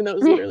me, even though it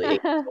was literally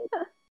 8 years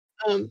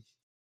old.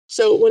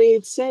 So when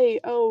he'd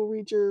say, "Oh,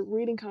 read your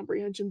reading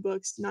comprehension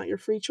books, not your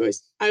free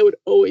choice," I would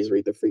always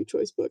read the free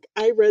choice book.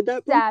 I read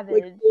that book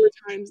like Savage. 4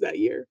 times that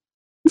year.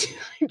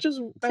 That was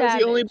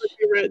the only book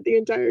Savage. I read the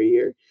entire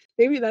year.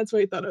 Maybe that's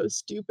why I thought I was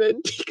stupid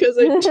because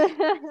I took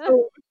so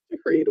long to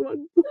read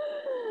one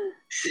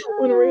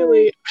when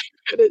really I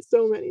read it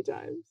so many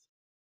times.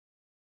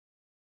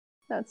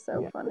 That's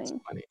so Yeah, funny. that's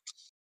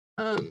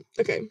funny.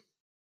 Okay.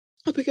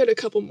 I'll pick out a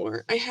couple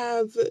more. I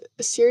have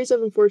A Series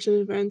of Unfortunate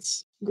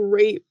Events.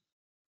 Great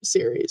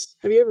series.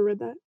 Have you ever read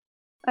that?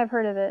 I've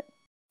heard of it.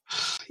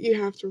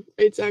 You have to.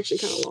 It's actually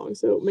kind of long,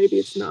 so maybe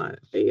it's not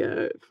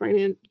a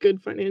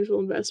good financial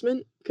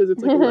investment because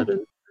it's like 11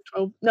 or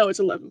 12. No, it's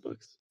 11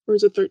 books. Or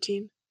is it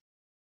 13?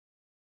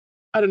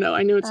 I don't know.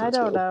 I know it's not I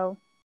don't 12. know.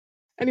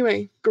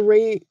 Anyway,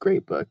 great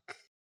book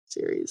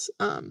series.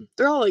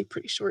 They're all like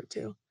pretty short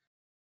too.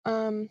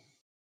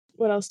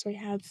 What else do I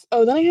have?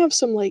 Oh, then I have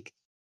some like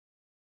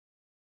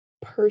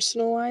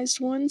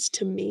personalized ones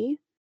to me.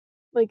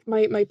 Like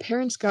my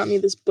parents got me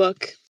this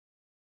book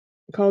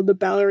called The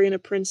Ballerina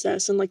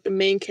Princess, and like the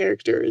main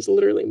character is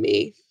literally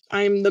me.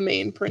 I'm the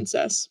main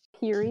princess.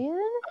 Period?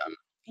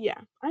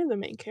 Yeah, I'm the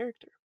main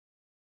character.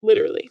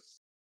 Literally.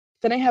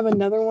 Then I have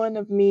another one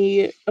of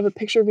a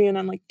picture of me when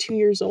I'm like 2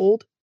 years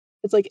old.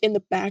 It's like in the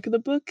back of the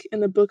book,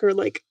 and the book are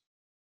like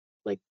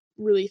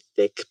really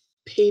thick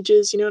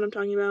pages, you know what I'm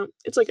talking about?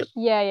 It's like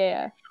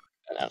Yeah.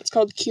 I don't know, it's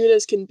called Cute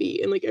as Can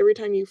Be, and like every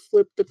time you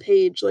flip the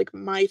page, like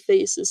my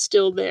face is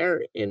still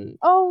there in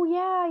Oh,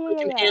 yeah.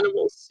 like an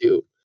animal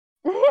suit.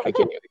 I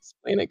can't even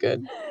explain it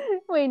good.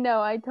 Wait,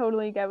 no, I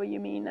totally get what you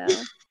mean now.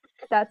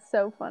 That's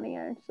so funny,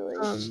 actually.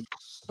 Oh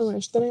my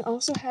gosh. Then I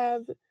also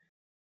have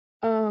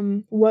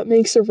What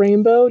Makes a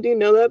Rainbow. Do you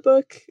know that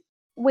book?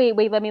 Wait,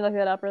 let me look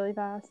that up really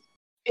fast.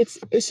 It's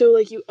so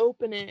like you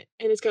open it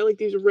and it's got like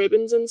these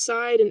ribbons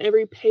inside, and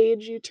every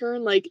page you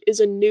turn like is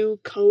a new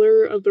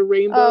color of the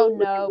rainbow. Oh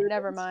no,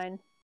 never mind.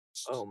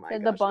 Oh my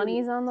gosh. The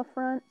bunnies on the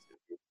front?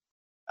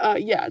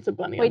 Yeah, it's a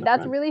bunny on Wait, the that's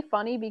front. really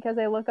funny because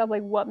I look up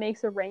like what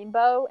makes a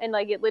rainbow, and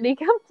like it literally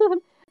comes up.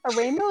 A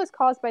rainbow is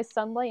caused by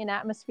sunlight and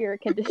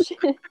atmospheric conditions.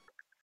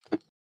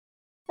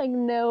 Like,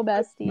 no,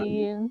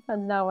 bestie, that's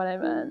not what I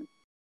meant.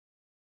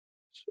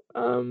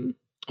 Oh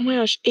my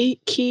gosh,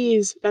 8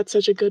 Keys. That's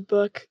such a good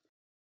book.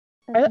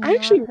 I I've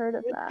actually not heard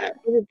of read that.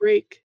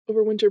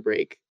 over winter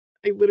break.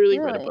 I literally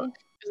read a Really? book.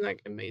 Isn't that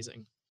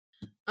amazing?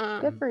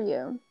 Good for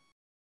you.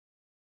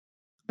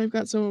 I've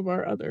got some of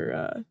our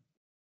other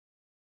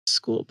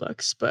school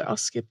books, but I'll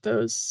skip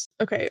those.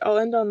 Okay, I'll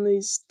end on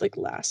these like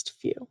last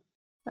few.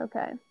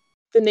 Okay.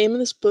 The name of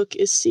this book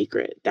is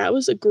Secret. That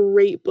was a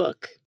great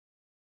book.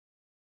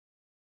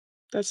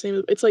 That's the name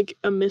of it's like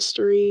a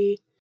mystery.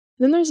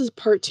 And then there's this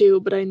part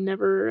 2, but I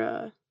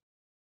never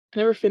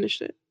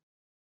finished it.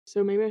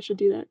 So maybe I should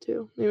do that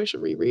too. Maybe I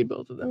should reread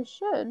both of them. You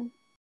should.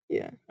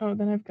 Yeah. Oh,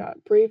 then I've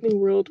got Brave New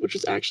World, which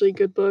is actually a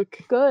good book.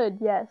 Good,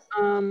 yes.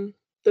 Then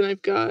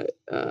I've got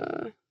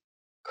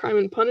Crime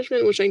and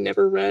Punishment, which I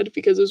never read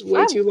because it was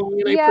way too long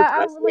and I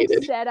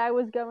procrastinated. I said I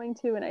was going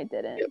to and I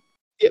didn't.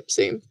 Yep,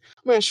 same.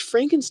 Oh my gosh,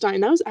 Frankenstein.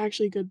 That was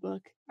actually a good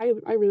book.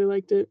 I really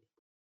liked it.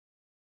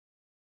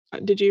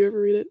 Did you ever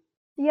read it?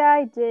 Yeah,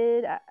 I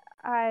did.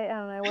 I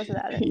don't know. I wasn't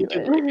that into You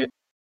did it. like it.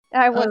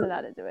 I wasn't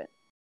that into it.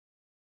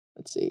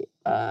 Let's see.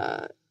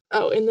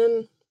 Oh, and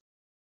then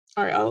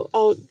all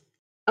right,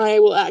 I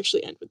will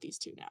actually end with these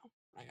two now.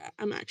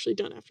 I'm actually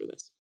done after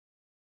this.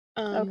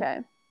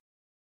 Okay.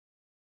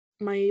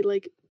 My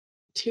like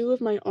 2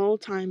 of my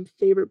all-time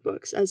favorite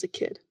books as a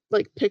kid,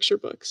 like picture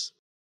books.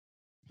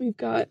 We've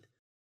got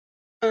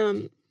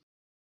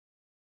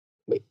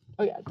wait,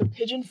 oh yeah, The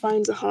Pigeon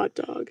Finds a Hot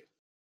Dog.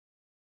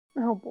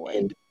 Oh boy.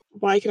 And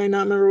why can I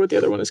not remember what the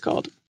other one is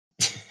called?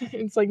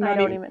 It's like not I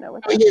don't even know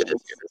what oh, that here is. it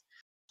is.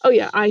 Oh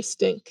yeah, I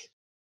Stink.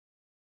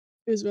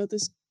 It was about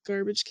this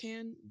garbage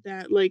can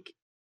that like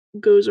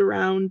goes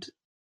around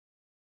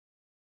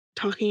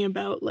talking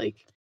about like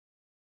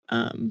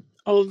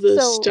all of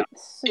the stuff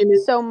in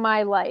his So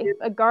my life,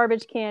 a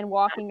garbage can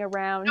walking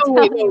around. No,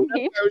 wait, no, not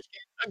a garbage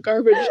can, a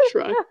garbage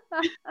truck.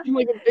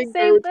 Like a big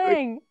Same garbage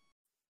thing.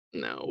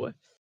 Truck.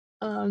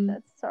 No.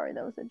 Sorry,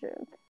 that was a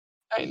joke.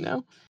 I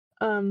know.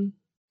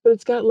 But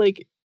it's got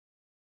like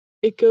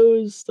it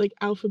goes like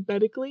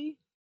alphabetically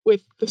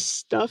with the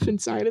stuff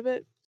inside of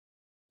it.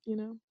 You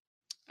know?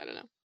 I don't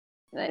know.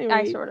 Anyway,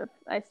 I sort of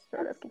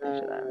can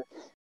picture that.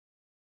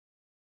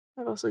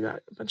 I've also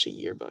got a bunch of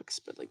yearbooks,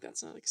 but like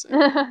that's not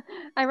exciting.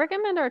 I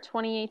recommend our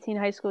 2018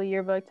 high school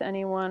yearbook to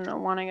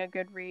anyone wanting a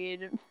good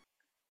read.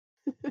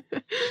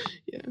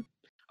 Yeah.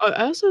 Oh,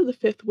 I also have The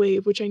Fifth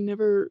Wave, which I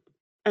never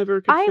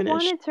ever could finish. I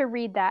wanted to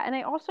read that, and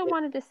I also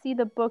wanted to see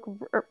the book.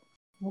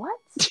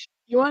 What?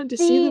 You wanted to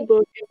see the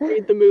book and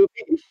read the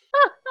movie.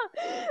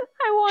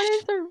 I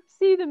wanted to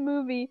see the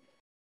movie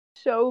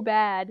so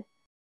bad,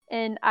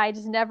 and I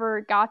just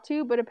never got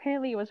to, but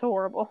apparently it was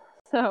horrible.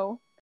 So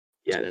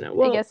yeah, I don't know.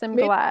 Well, I guess I'm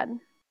glad.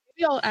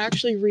 Maybe I'll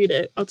actually read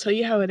it. I'll tell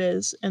you how it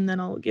is, and then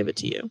I'll give it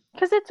to you.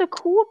 Because it's a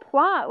cool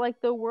plot.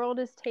 Like, the world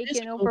is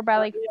taken over by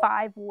like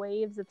 5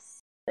 waves of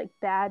like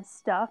bad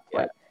stuff. Yeah.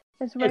 Like,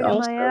 it's right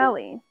up my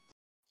alley.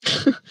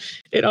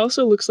 It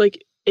also looks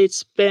like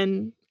it's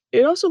been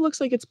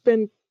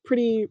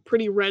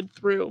pretty read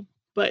through,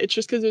 but it's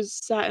just because it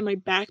sat in my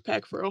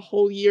backpack for a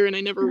whole year and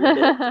I never read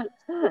it.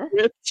 It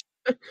ripped.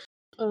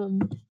 Um,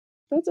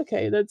 that's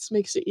okay. That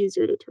makes it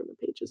easier to turn the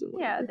pages and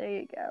Yeah, whatever. there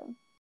you go.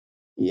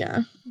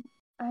 Yeah.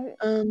 I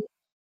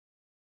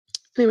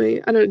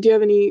Anyway, I don't. Do you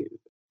have any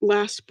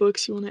last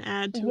books you want to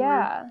add to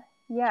our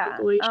yeah.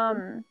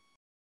 compilation?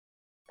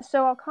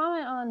 So I'll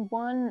comment on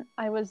one.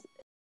 I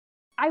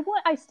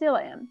still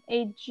am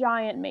a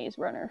giant Maze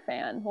Runner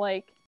fan.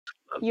 Like,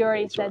 Love you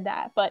already Maze Runner. said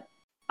that, but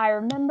I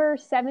remember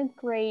 7th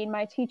grade,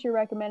 my teacher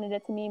recommended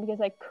it to me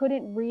because I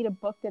couldn't read a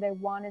book that I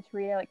wanted to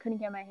read. I couldn't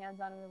get my hands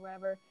on it or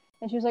whatever.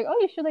 And she was like, "Oh,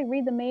 you should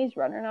read The Maze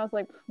Runner." And I was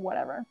like,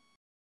 whatever.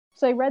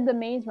 So I read The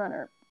Maze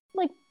Runner.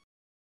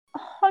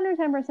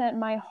 110%,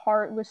 my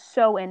heart was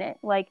so in it.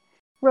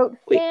 Wrote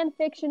fan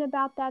fiction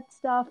about that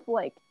stuff.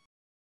 Diehard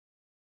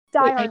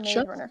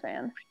Maze Runner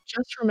fan. I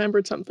just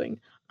remembered something.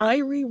 I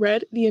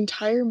reread the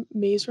entire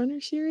Maze Runner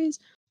series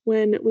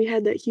when we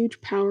had that huge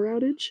power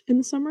outage in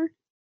the summer.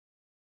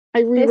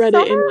 I reread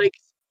it in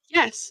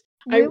yes.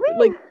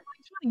 Really?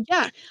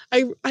 Yeah.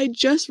 I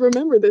just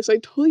remembered this. I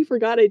totally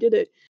forgot I did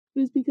it. It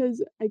was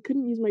because I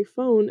couldn't use my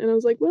phone and I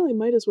was like, well, I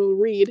might as well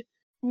read.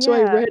 Yeah. So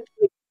I read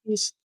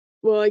these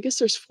I guess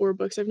there's 4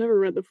 books. I've never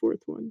read the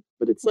 4th one,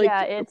 but it's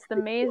it's The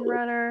Maze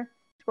Runner,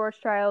 Scorched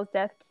Trials,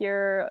 Death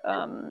Cure,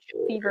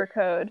 Fever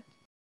Code,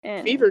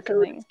 and Fever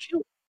Code.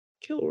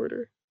 Kill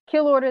Order.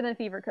 Kill Order, then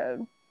Fever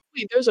Code.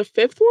 Wait, there's a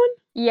 5th one?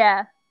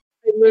 Yeah.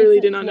 I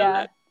literally did not know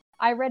that.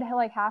 I read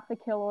half the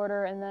Kill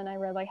Order, and then I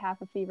read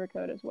half of Fever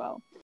Code as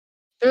well.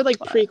 They're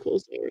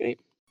prequels, though, right?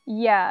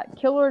 Yeah,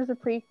 Kill Order's a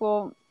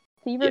prequel.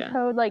 Fever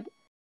Code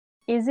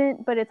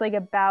isn't, but it's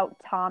about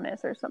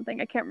Thomas or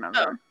something. I can't remember.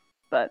 Oh.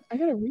 But I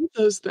gotta read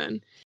those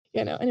then.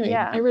 Yeah, no. Anyway,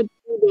 I read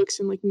 2 books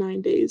in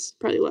 9 days,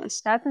 probably less.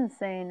 That's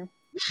insane.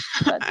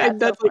 But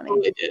that's so funny.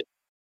 all I did.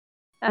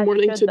 As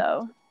you should,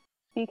 though.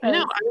 Because I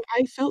know.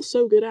 I felt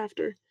so good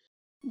after.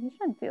 You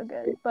should feel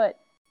good,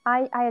 but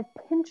I had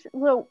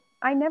Pinterest.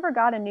 I never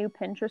got a new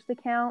Pinterest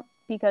account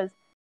because,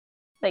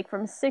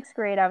 from 6th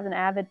grade, I was an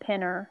avid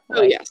pinner.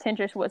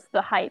 Pinterest was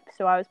the hype,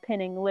 so I was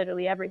pinning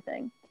literally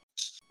everything.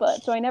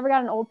 But so I never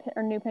got an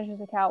new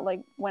Pinterest account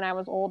when I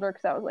was older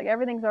because I was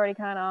everything's already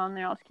kind of on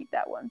there. I'll just keep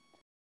that one.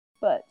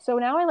 But so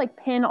now I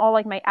pin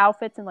all my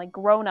outfits and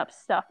grown up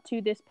stuff to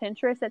this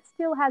Pinterest that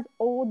still has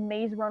old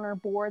Maze Runner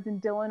boards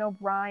and Dylan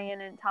O'Brien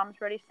and Thomas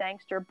Reddy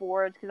Sangster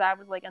boards because I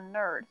was a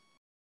nerd.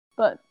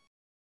 But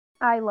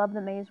I love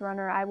The Maze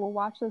Runner. I will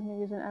watch those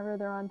movies whenever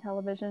they're on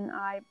television.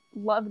 I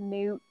love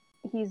Newt.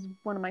 He's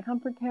one of my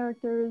comfort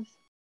characters.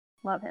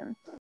 Love him.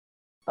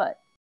 But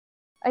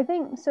I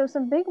think,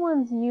 some big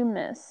ones you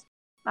missed.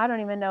 I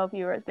don't even know if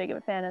you were as big of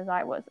a fan as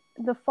I was.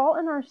 The Fault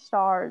in Our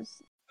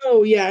Stars.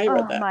 Oh, yeah, I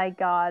read that. Oh, my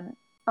God.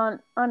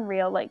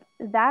 Unreal.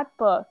 That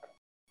book.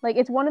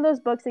 It's one of those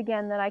books,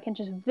 again, that I can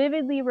just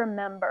vividly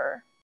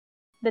remember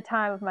the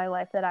time of my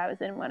life that I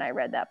was in when I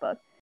read that book.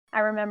 I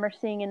remember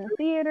seeing it in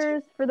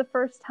theaters for the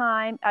first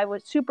time. I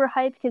was super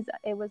hyped because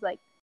it was a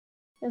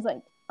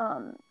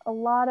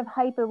lot of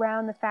hype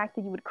around the fact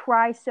that you would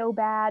cry so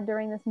bad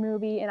during this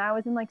movie. And I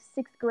was in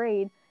 6th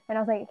grade, and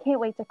I was I can't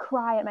wait to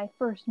cry at my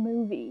first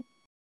movie.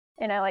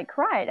 And I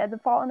cried at The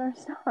Fault in Our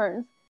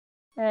Stars.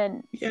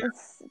 And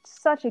it's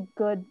such a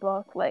good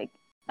book.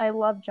 I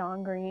love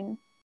John Green,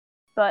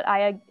 but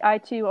I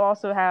too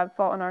also have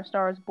Fault in Our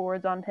Stars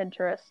boards on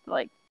Pinterest.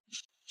 I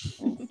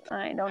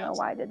don't know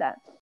why I did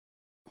that.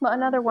 But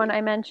another one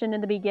I mentioned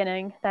in the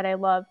beginning that I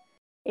love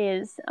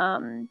is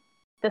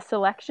the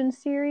Selection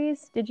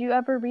series. Did you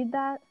ever read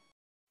that?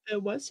 The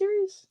what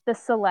series? The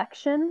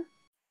Selection.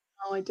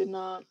 No, I did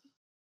not.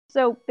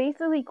 So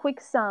basically,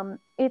 quick sum,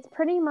 it's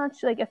pretty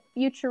much a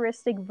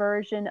futuristic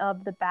version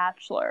of The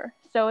Bachelor.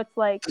 So it's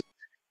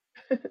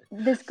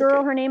this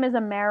girl, her name is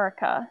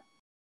America.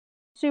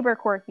 Super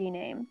quirky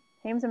name.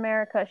 Her name's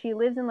America. She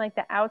lives in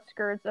the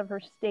outskirts of her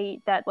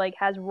state that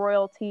has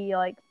royalty,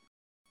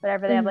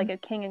 whatever. They have a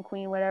king and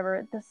queen,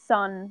 whatever. The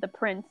son, the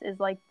prince, is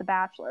the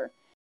Bachelor.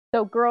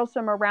 So girls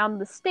from around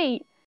the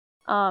state,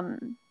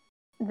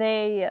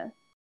 they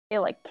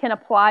can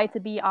apply to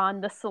be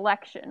on the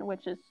Selection,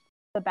 which is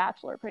the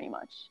Bachelor, pretty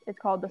much. It's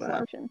called the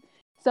Selection.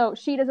 So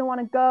she doesn't want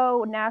to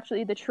go.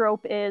 Naturally, the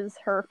trope is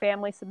her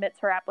family submits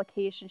her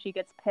application. She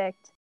gets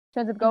picked. She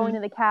ends up going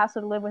to the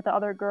castle to live with the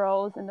other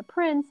girls and the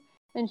prince.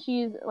 And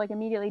she's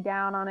immediately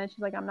down on it.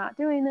 She's I'm not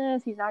doing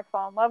this. He's not going to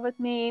fall in love with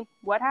me.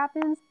 What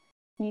happens?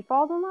 He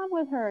falls in love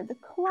with her. The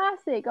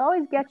classic.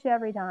 Always gets you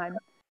every time.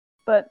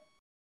 But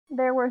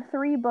there were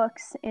 3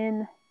 books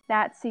in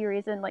that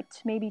series and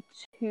maybe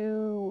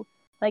 2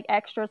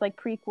 extras,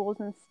 prequels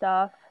and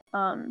stuff.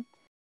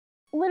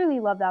 Literally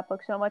love that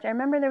book so much. I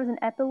remember there was an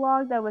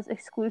epilogue that was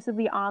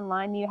exclusively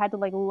online. You had to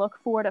look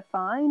for to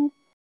find.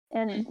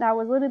 And that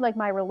was literally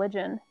my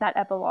religion, that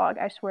epilogue,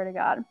 I swear to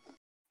God.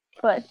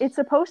 But it's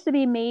supposed to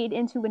be made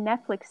into a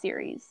Netflix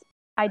series.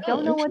 I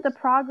don't know what the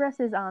progress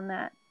is on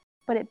that,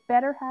 but it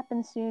better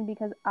happen soon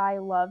because I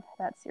love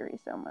that series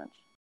so much.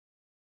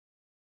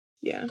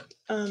 Yeah.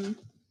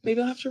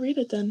 Maybe I'll have to read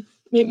it then.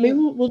 Maybe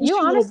we'll just You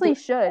do a little honestly book.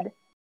 should.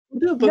 We'll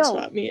do a book No.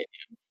 swap, me and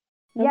you.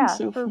 That'd be Yeah,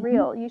 so for fun.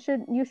 real. You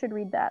should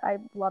read that. I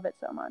love it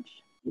so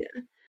much. Yeah.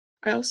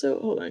 I also,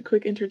 hold on,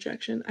 quick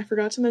interjection. I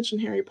forgot to mention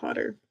Harry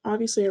Potter.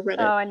 Obviously, I read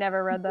it. Oh, I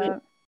never read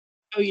that.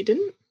 Oh, you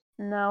didn't?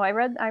 No, I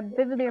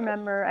vividly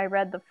remember I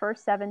read the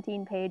first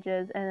 17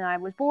 pages and I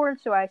was bored,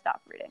 so I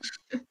stopped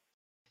reading.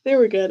 They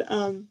were good.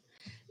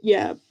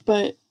 Yeah,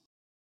 but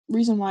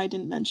reason why I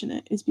didn't mention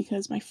it is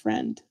because my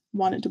friend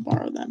wanted to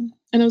borrow them.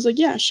 And I was like,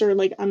 yeah, sure,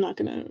 like I'm not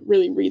gonna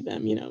really read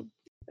them,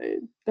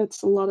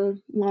 that's a lot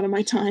of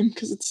my time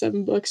because it's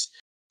 7 books.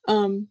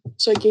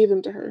 So I gave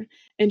them to her,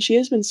 and she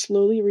has been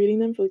slowly reading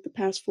them for like the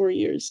past 4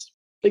 years.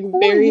 Like 4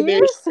 very, very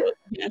years? slowly.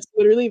 Yes,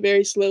 literally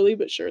very slowly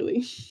but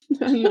surely.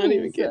 I'm not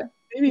even Jeez. kidding.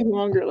 Maybe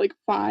longer, like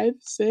 5,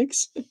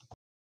 6. That's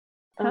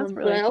But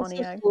really I funny, also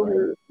stole actually.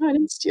 her. No, I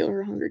didn't steal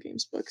her Hunger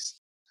Games books.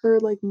 Her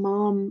like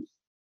mom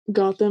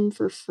got them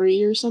for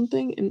free or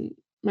something, and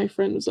my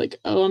friend was like,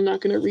 "Oh, I'm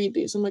not gonna read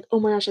these." I'm like, "Oh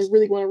my gosh, I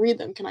really want to read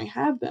them. Can I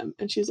have them?"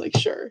 And she's like,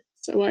 "Sure."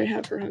 So I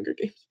have her Hunger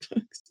Games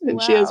books,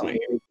 and she has my Wow.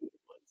 Harry Potter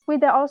books.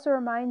 Wait, that also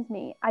reminds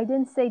me. I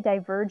didn't say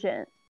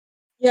Divergent.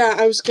 Yeah,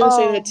 I was gonna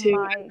say that too.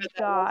 Oh I my read that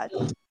gosh.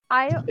 also.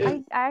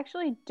 I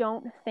actually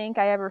don't think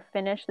I ever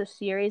finished the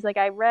series. Like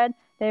I read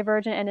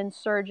Divergent and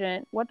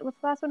Insurgent. What's the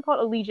last one called?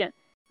 Allegiant.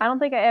 I don't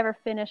think I ever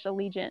finished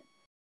Allegiant.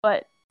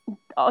 But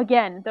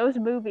again, those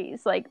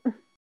movies, like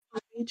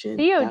Allegiant.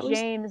 Theo That was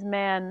James,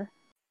 man,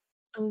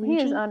 he is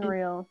Allegiant is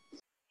unreal.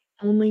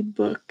 the only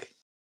book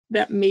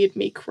that made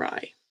me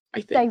cry,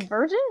 I think.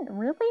 Divergent?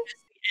 Really?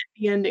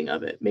 The ending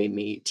of it made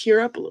me tear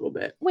up a little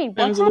bit. Wait,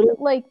 I what was a happened?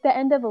 little Like the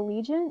end of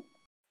Allegiant?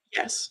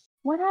 yes.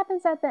 What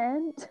happens at the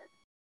end?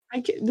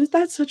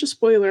 That's such a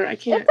spoiler. I It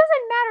can't. doesn't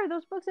matter.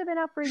 Those books have been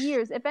out for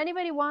years. If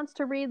anybody wants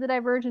to read the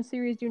Divergent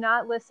series, do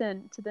not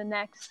listen to the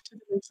next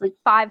It's like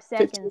 5 15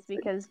 seconds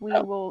because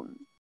seconds.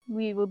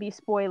 we will be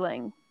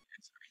spoiling.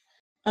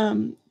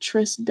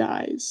 Tris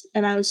dies,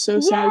 and I was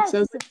so sad because Yes! that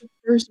was like the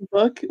first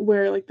book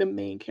where like the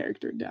main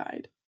character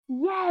died.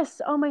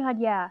 Yes! Oh my god,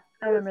 yeah.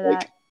 I I was remember like,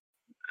 that.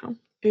 wow.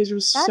 It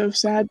was so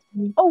That's sad to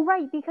me. Oh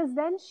right, because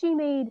then she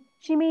made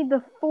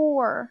the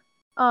 4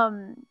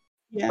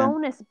 Yeah.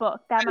 bonus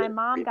book that I my didn't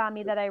mom read got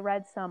me it. that I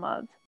read some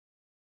of.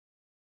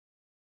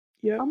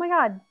 Yep. Oh my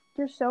god,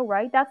 you're so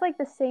right. That's like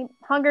the same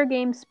Hunger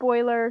Games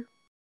spoiler,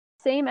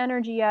 same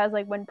energy as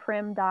like when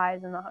Prim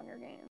dies in the Hunger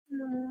Games.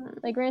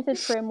 Like granted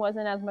Prim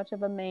wasn't as much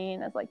of a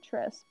main as like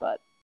Tris,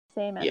 but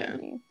same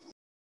energy. Yeah.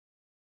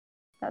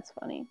 That's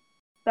funny.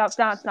 That's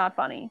not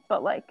funny,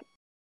 but like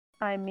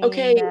I mean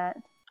Okay, that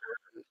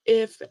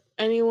if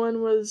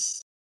anyone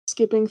was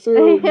skipping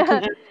through, you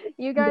can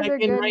you come guys back are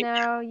in good right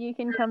now. You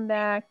can come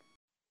back.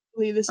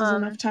 Hopefully this is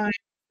enough time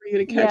for you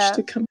to catch Yeah.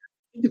 to come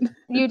in.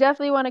 You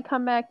definitely want to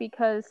come back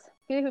because I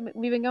feel like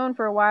we've been going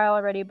for a while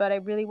already, but I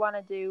really want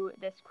to do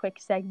this quick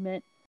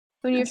segment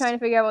when you're trying to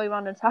figure out what we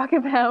want to talk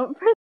about.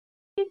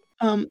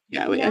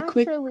 Yeah, wait, a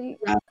quick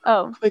wrap.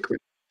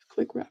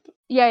 Quick wrap up.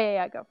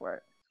 Yeah, go for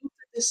it.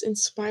 This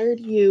inspired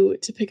you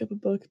to pick up a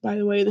book. By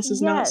the way, this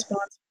is not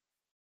sponsored.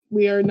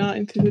 We are not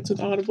in cahoots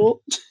with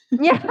Audible.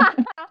 Yeah.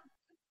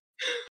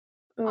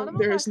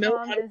 There's no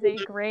Audible.com is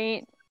a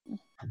great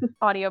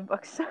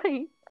audiobook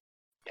site.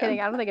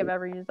 Kidding, I don't think I've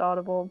ever used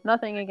Audible.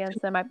 Nothing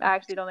against them. I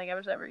actually don't think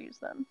I've ever used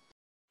them.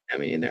 I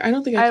mean, either. I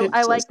don't think I could.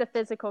 I like the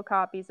physical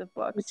copies of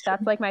books.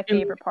 That's like my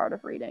favorite part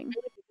of reading.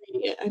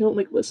 I don't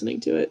like listening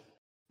to it.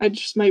 I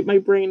just my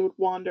brain would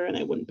wander and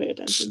I wouldn't pay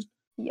attention.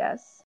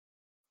 Yes.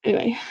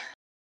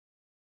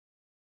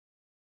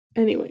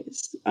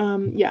 Anyways,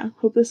 yeah,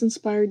 hope this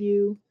inspired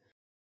you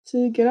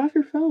to get off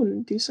your phone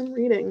and do some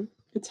reading.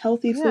 It's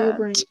healthy for your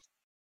brain.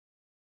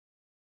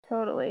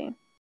 Totally.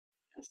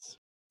 Yes.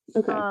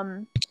 Okay.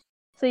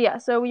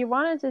 So we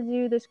wanted to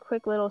do this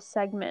quick little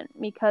segment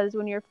because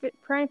when you're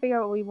trying to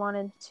figure out what we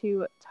wanted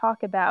to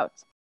talk about,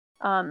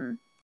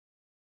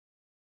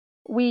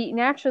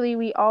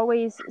 we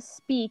always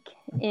speak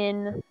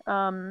in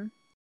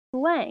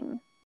slang.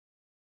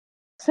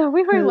 So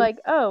we were like,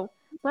 oh,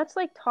 let's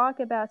like talk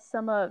about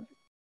some of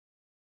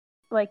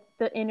like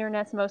the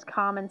internet's most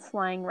common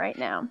slang right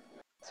now.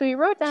 So we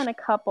wrote down a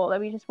couple that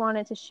we just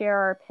wanted to share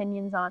our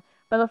opinions on.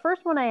 But the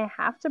first one I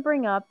have to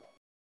bring up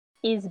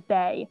is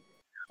bae.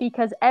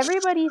 Because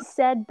everybody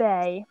said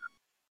bae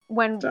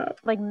when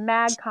like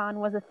MagCon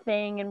was a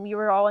thing and we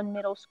were all in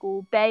middle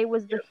school. Bae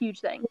was the huge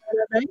thing.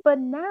 But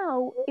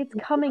now it's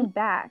coming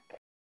back.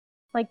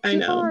 Like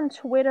people on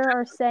Twitter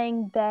are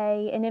saying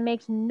bae and it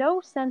makes no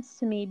sense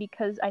to me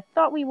because I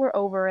thought we were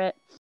over it.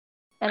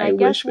 And I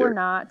guess we're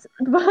not.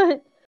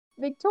 But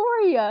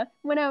Victoria,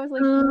 when I was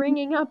like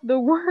bringing up the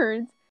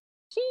words,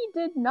 she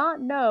did not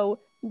know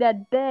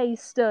that bae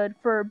stood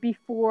for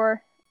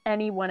before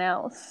anyone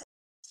else.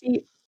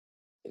 See,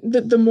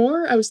 the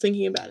more I was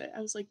thinking about it, I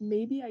was like,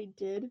 maybe I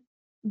did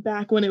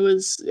back when it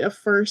was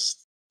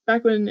first a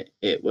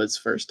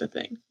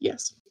thing.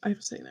 Yes, I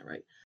was saying that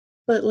right.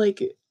 But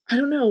like, I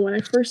don't know, when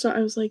I first saw it,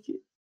 I was like,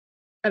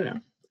 I don't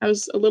know. I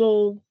was a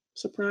little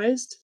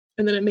surprised,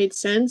 and then it made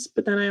sense,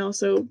 but then I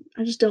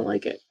just don't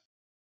like it.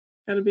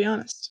 Gotta be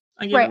honest.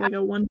 I give it like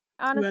a 1, 2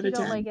 out honestly of 10.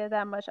 don't like it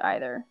that much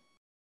either.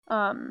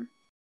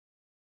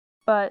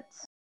 But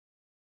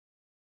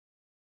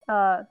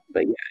yeah,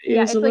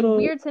 it's like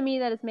weird to me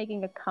that it's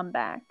making a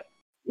comeback.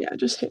 Yeah,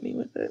 just hit me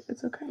with it.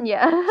 It's okay.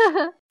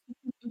 Yeah.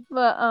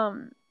 But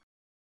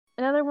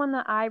another one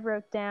that I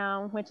wrote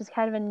down, which is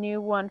kind of a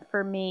new one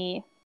for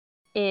me,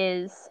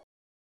 is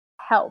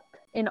help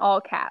in all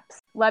caps.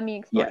 Let me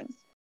explain. Yes.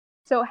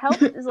 So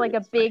help is like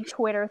a big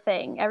Twitter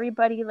thing.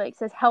 Everybody like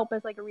says help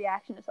as like a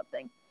reaction to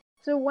something.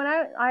 So when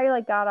I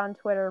like got on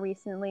Twitter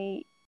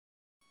recently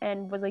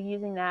and was like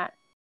using that,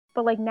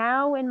 but like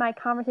now in my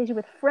conversation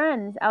with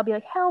friends, I'll be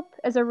like help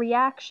as a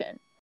reaction.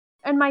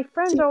 And my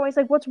friends are always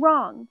like, what's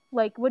wrong?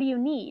 Like, what do you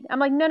need? I'm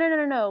like,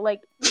 no.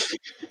 Like,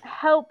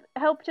 help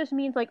just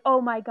means like, oh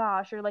my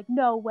gosh, or like,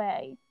 no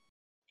way.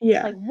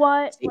 Yeah. Like,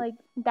 what? See, like,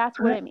 that's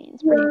what it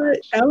means, pretty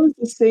much. That was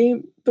the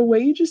same. The way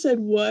you just said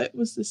what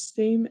was the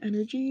same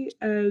energy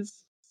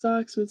as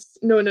socks was.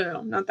 No,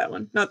 not that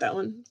one. Not that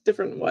one.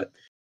 Different what?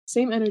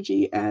 Same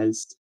energy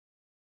as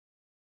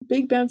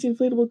big bouncy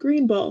inflatable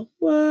green ball.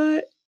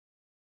 What?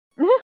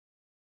 Do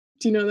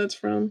you know that's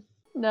from?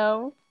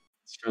 No.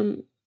 It's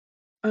from.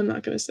 I'm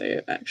not gonna say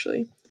it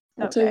actually.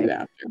 I'll tell you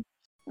after.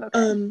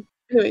 Okay.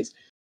 Anyways,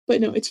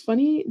 but no, it's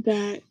funny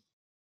that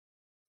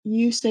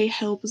you say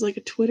help is like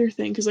a Twitter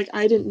thing because like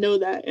I didn't know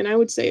that, and I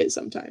would say it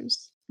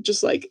sometimes.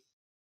 Just like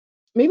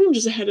maybe I'm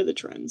just ahead of the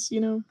trends,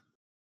 you know?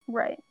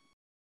 Right.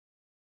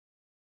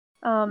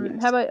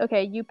 Yes. How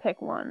about you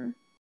pick one.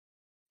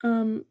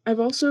 I've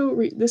also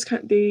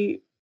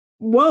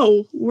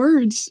whoa,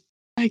 words.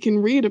 I can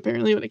read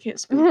apparently, but I can't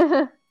speak.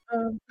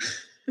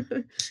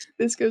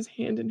 This goes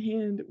hand in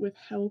hand with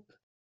help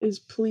is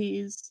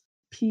please,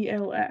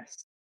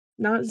 PLS.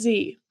 Not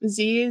Z.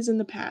 Z is in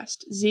the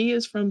past. Z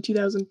is from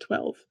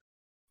 2012.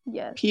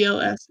 Yes.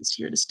 PLS is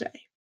here to stay.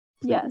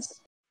 Please.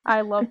 Yes.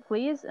 I love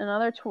please.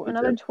 Another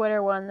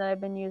Twitter one that I've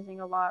been using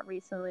a lot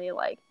recently,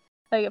 like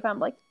if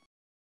I'm I'm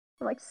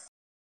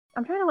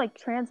trying to like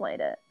translate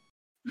it.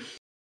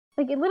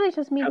 Like it literally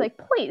just means like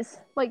please.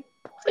 Like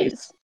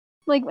please.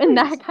 Like in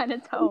that kind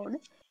of tone.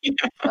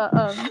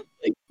 Yeah.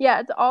 Yeah,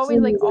 it's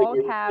always like all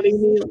caps. Are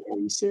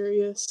you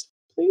serious?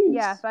 Please.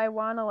 Yeah, if I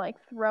want to like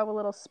throw a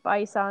little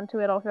spice onto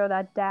it, I'll throw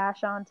that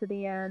dash onto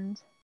the end.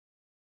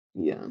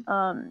 Yeah.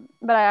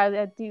 But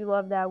I do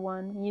love that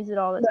one. Use it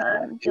all the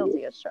time.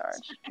 Guilty as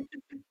charged.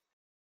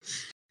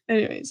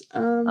 Anyways,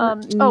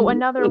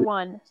 another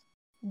one.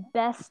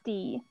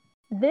 Bestie.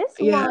 This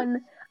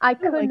one I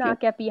could not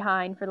get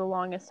behind for the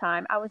longest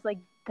time. I was like,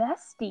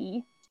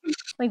 bestie?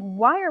 Like,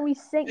 why are we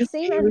saying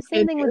same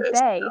thing with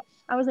Bay?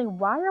 I was like,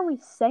 why are we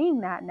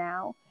saying that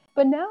now?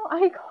 But now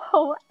I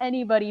call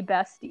anybody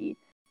bestie.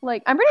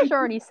 Like, I'm pretty sure I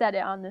already said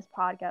it on this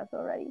podcast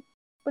already.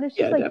 But it's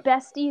just like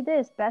bestie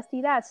this,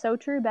 bestie that. So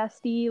true,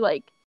 bestie.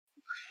 Like,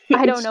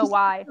 I don't know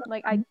why.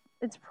 Like,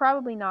 it's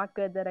probably not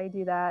good that I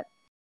do that.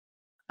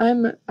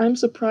 I'm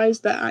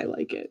surprised that I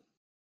like it.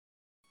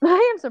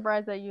 I am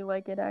surprised that you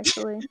like it,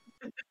 actually.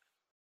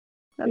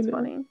 That's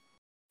funny.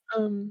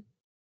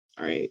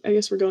 All right, I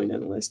guess we're going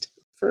down the list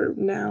for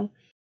now.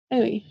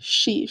 Anyway,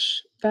 sheesh.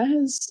 That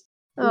has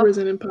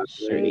risen in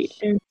popularity,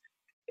 and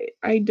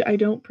I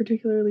don't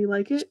particularly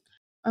like it.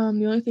 The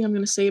only thing I'm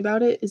going to say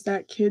about it is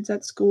that kids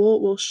at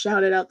school will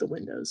shout it out the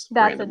windows.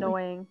 That's randomly.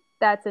 annoying.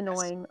 That's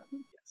annoying.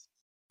 Yes.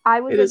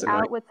 I was like,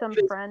 out with some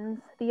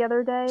friends the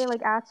other day,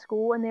 like at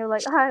school, and they were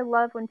like, oh, I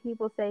love when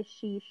people say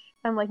sheesh.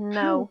 I'm like,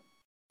 no.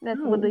 That's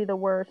literally the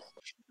worst.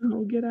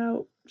 No, get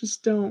out.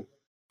 Just don't.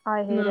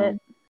 I hate it.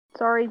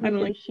 Sorry if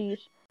you say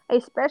sheesh. I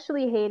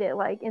especially hate it,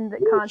 like, in the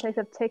context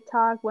of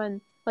TikTok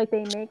when, like,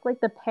 they make, like,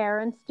 the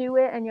parents do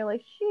it, and you're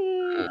like,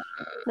 sheesh.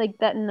 Like,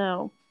 that,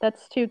 no.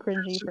 That's too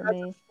cringy for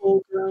me.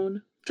 Full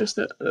grown. Just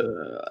a,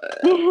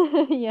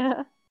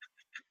 Yeah.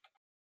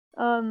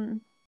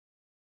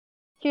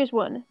 Here's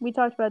one. We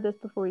talked about this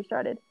before we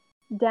started.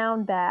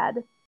 Down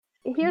bad.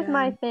 Here's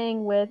my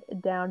thing with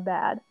down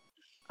bad.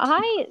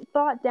 I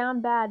thought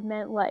down bad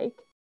meant, like,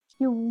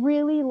 you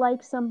really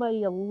like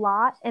somebody a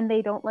lot and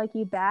they don't like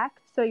you back,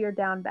 so you're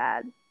down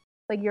bad.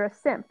 Like, you're a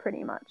simp,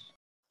 pretty much.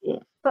 Yeah.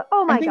 But,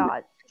 oh my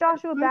god.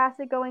 Joshua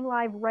Bassett going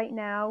live right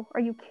now. Are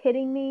you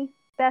kidding me?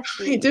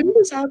 Bestie. Hey, didn't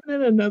this happen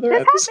in another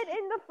episode? This happened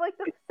in the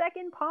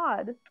second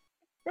pod.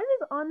 This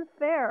is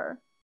unfair.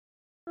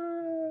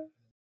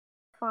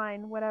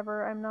 Fine,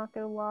 whatever. I'm not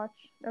gonna watch.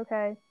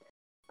 Okay.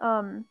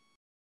 But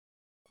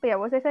yeah,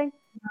 what was I saying?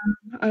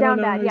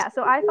 Down bad. Yeah,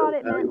 so I thought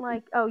it meant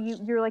like, oh,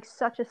 you're like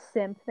such a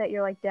simp that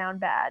you're like down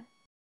bad.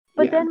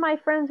 But then my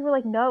friends were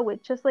like, no,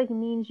 it just like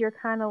means you're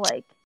kind of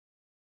like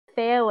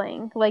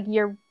failing, like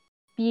you're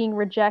being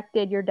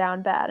rejected, you're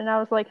down bad. And I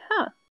was like,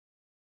 huh,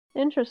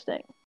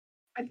 interesting.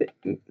 I think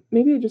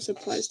maybe it just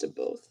applies to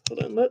both.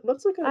 Hold on,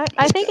 let's look at.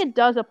 I think it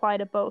does apply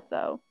to both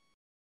though.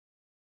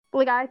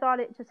 Like I thought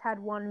it just had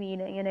one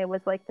meaning, and it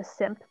was like the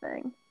simp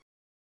thing.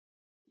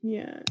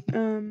 Yeah.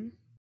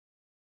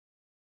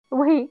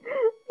 Wait,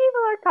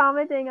 people are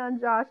commenting on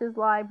Josh's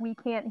live. We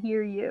can't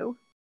hear you.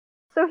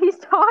 So he's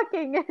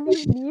talking and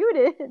he's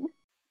muted.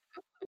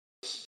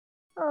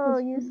 Oh,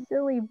 you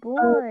silly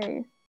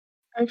boy.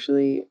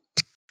 Actually,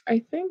 I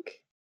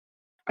think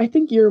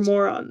you're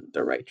more on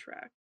the right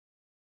track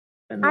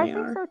than I they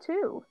think are. so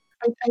too.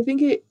 I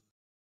think it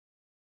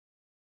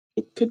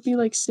could be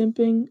like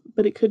simping,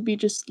 but it could be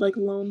just like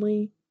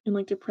lonely and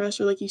like depressed,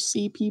 or like you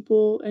see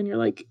people and you're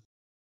like,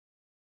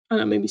 I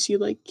don't know, maybe see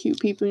like cute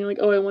people and you're like,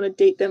 oh, I want to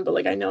date them, but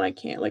like I know I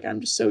can't. Like I'm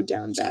just so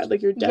down bad.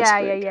 Like you're Yeah,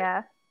 yeah, desperate.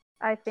 yeah.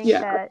 I think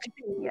Yeah, that. I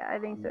think Yeah, I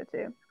think um, so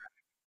too.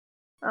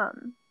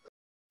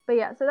 But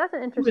yeah, so that's an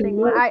even interesting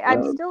one. more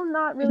I'm so. still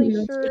not really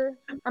Even that's sure.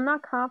 I'm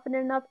not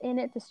confident enough in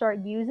it to start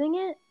using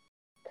it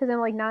because I'm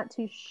like not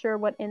too sure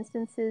what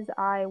instances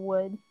I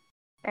would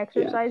yeah.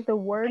 exercise the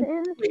word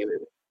in. Wait, wait,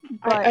 wait.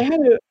 But I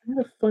had a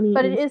funny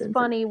it is instance.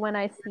 funny when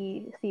I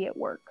see it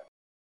work.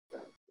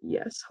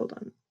 Yes, hold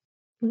on.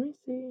 Let me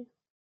see.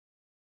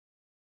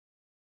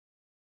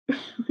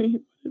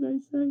 Wait, what did I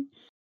say?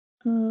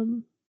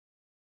 Hold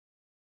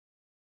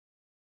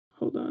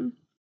on.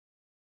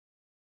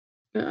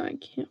 No, I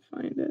can't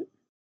find it.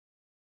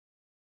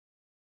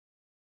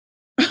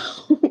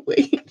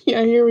 Wait,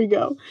 yeah, here we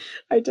go.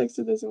 I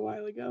texted this a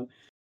while ago.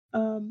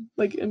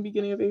 Like in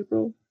beginning of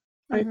April.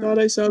 I Mm-hmm. thought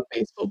I saw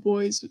baseball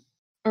boys,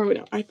 or wait,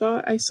 no, I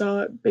thought I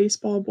saw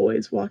baseball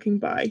boys walking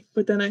by,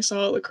 but then I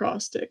saw a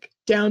lacrosse stick.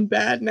 Down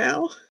bad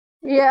now.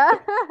 Yeah.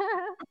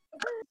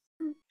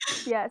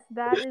 Yes,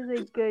 that is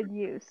a good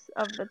use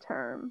of the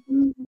term.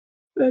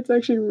 That's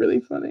actually really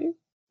funny.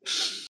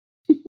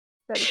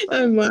 That is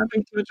funny. I'm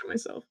laughing too much at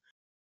myself.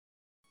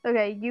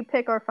 Okay, you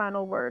pick our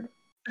final word.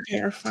 Okay,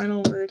 our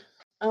final word.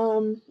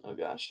 Oh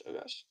gosh, oh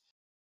gosh.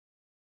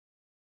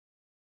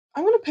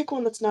 I'm gonna pick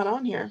one that's not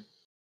on here.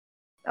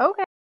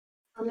 Okay.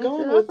 I'm Mix it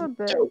going up with a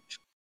bit. dope.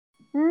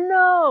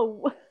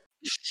 No.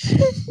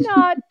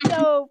 Not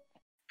dope.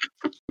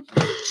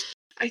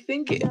 I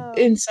think No.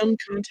 in some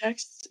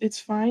contexts it's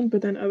fine,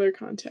 but then other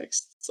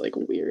contexts it's like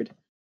weird.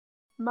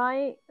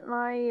 My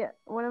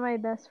one of my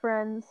best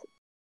friends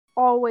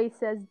always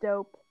says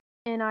dope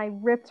and I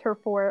ripped her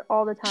for it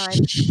all the time.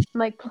 I'm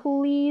like,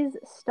 please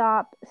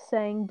stop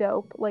saying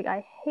dope. Like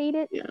I hate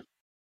it. Yeah.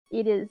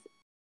 It is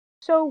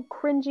so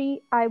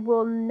cringy. I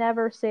will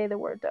never say the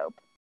word dope.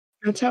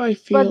 That's how I But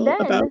feel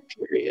about then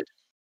period.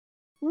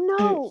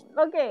 no,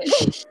 okay.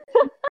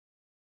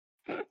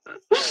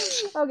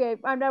 Okay,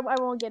 I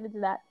won't get into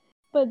that.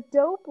 But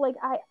dope, like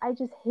I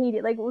just hate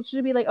it. Like it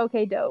should be like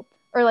okay, dope,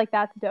 or like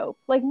that's dope.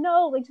 Like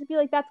no, like just be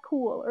like that's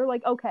cool, or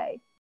like okay,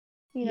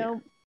 you Yeah.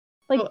 know.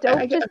 Like Well, I dope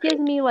get just okay,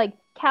 gives me like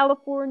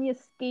California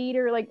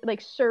skater, like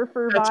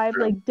surfer that's vibes.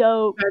 true. Like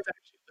dope. That's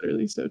actually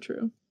literally so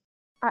true.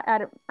 I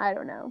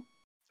don't know.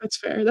 That's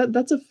fair.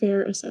 That's a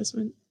fair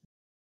assessment.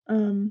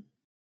 Um,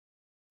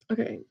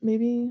 okay,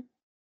 maybe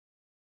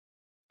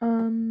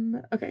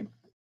okay.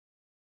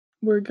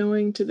 We're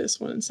going to this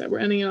one instead. We're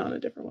ending it on a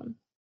different one.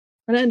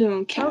 We're gonna end it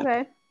on cap. Okay.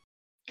 I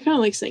kinda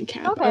like saying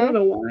cap. I don't Okay.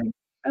 know why.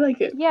 I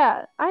like it.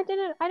 Yeah, I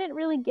didn't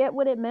really get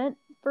what it meant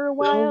for a No,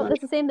 while.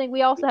 It's the same thing.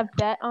 We also have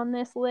bet on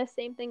this list.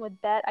 Same thing with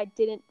bet. I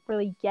didn't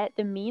really get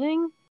the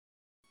meaning.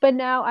 But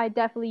now I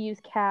definitely use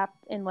cap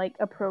in like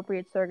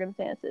appropriate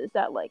circumstances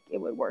that like it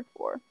would work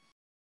for.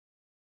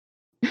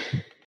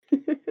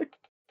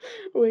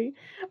 wait,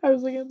 I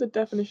was looking at the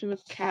definition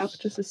of cap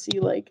just to see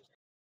like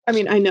I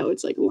mean, I know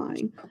it's like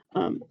lying,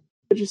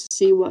 but just to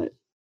see what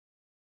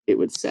it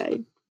would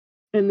say.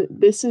 And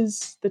this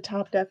is the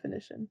top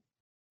definition.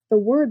 The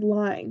word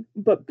lying,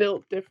 but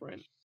built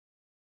different.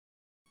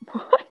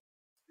 What?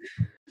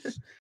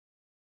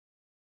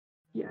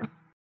 Yeah.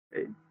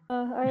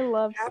 I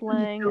love Cap is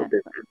slang. built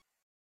different.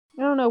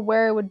 I don't know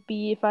where it would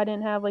be if I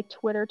didn't have like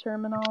Twitter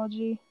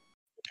terminology.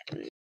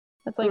 Right.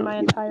 That's like my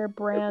entire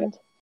brand.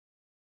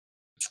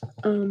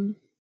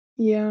 Yeah.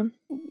 Yeah.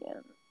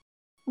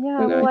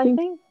 Yeah, And well I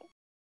think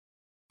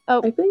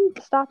Oh, I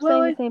think stop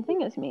well saying the I same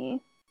thing as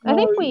me. I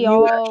well think we you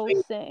all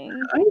actually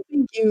sing. I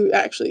think you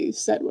actually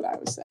said what I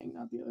was saying,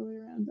 not the other way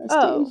around,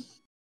 bestie.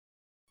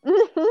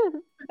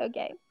 Oh.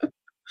 Okay.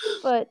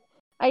 But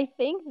I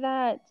think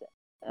that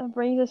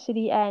brings us to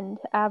the end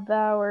of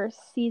our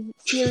series.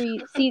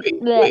 wait,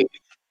 Bleh. wait.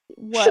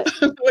 What?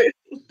 Wait,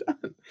 hold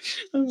on.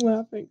 I'm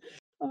laughing.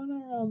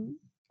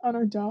 On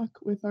our doc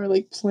with our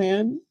like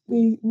plan,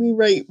 we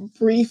write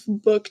brief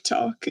book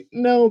talk.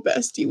 No,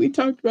 bestie, we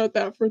talked about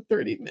that for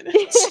 30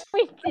 minutes.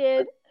 We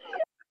did.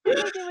 I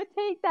didn't think it would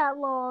take that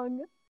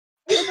long.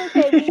 It's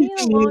okay. We need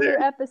a longer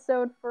Neither.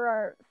 episode for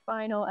our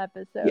final Yeah.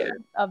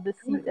 episode of the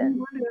We season.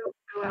 wanted to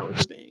go out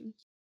with a bang.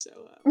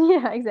 So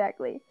Yeah,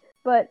 exactly.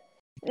 But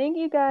thank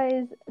you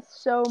guys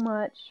so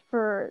much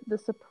for the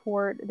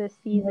support this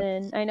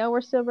season. I know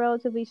we're still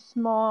relatively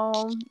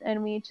small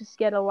and we just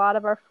get a lot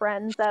of our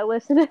friends that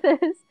listen to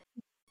this,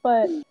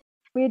 but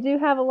we do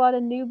have a lot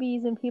of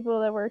newbies and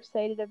people that we're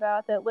excited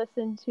about that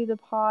listen to the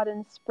pod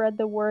and spread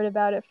the word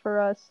about it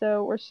for us.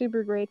 So we're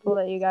super grateful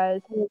that you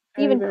guys very,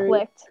 even very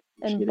clicked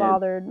and appreciative.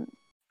 bothered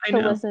I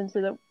to know. listen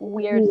to the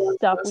weird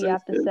stuff we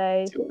have to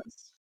say. To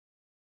us.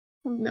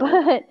 No,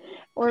 But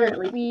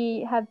apparently.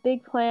 we have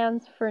big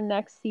plans for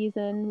next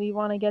season. We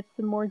want to get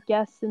some more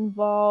guests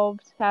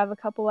involved, have a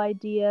couple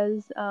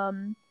ideas.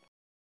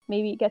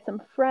 maybe get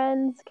some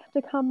friends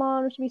to come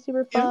on, which would be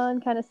super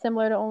fun. Kind of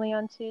similar to Only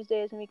on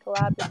Tuesdays when we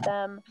collab with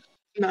them.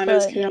 Not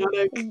as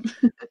chaotic.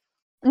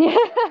 Yeah,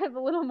 a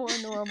little more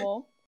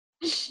normal.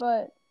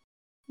 But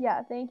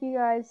yeah, thank you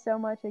guys so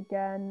much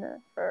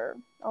again for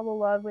all the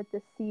love with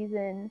this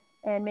season.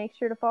 And make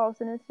sure to follow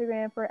us on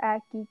Instagram for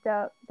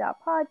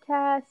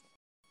 @geekedup.podcast.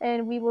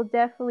 And we will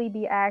definitely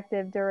be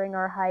active during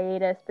our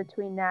hiatus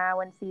between now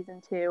and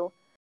season 2.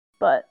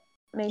 But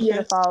make sure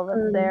to follow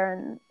us there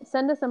and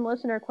send us some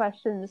listener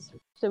questions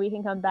so we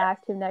can come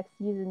back to next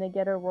season to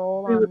get a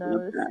roll on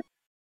those.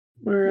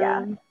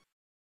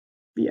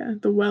 Yeah,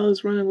 the well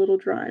is running a little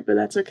dry, but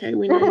that's okay.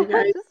 We know you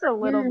guys. Just a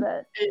little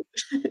bit.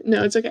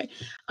 No, it's okay.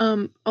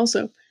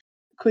 Also,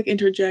 quick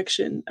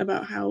interjection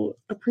about how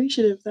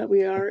appreciative that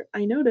we are.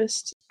 I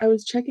noticed I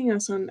was checking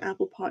us on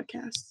Apple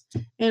Podcasts,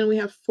 and we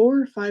have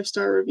 4 or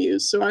 5-star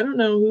reviews. So I don't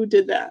know who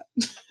did that.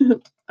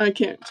 I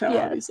can't tell,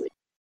 obviously.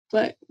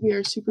 But we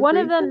are super One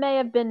grateful. of them may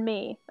have been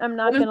me. I'm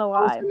not gonna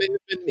lie. One of them may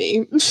have been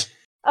me.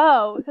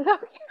 Oh,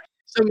 okay.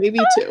 So maybe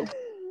 2.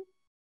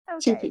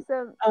 Okay, 2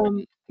 people.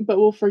 so but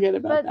we'll forget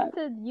about that.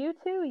 But to you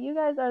two, you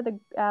guys are the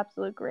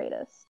absolute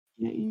greatest.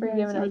 Yeah, for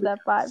giving us that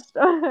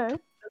 5-star.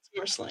 That's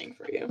more slang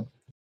for you.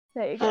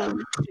 There you go.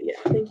 Yeah,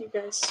 thank you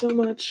guys so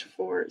much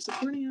for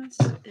supporting us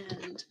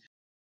and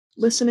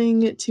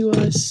listening to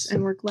us,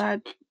 and we're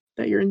glad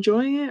that you're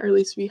enjoying it, or at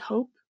least we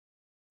hope.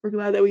 We're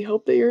glad that we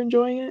hope that you're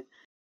enjoying it.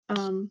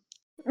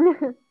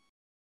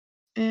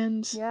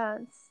 And yeah,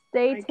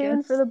 stay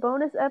tuned for the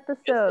bonus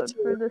episode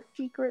for the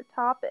secret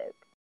topic.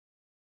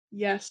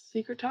 Yes,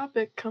 secret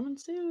topic coming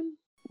soon.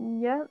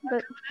 Yeah,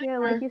 but yeah,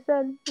 like you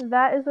said,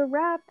 that is a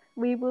wrap.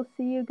 We will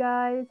see you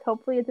guys.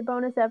 Hopefully it's a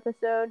bonus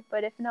episode,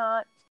 but if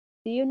not,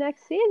 see you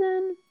next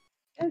season.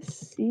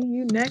 Yes, see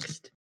you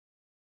next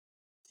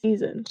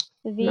season.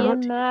 The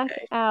Mac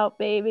out,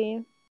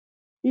 baby.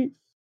 Peace.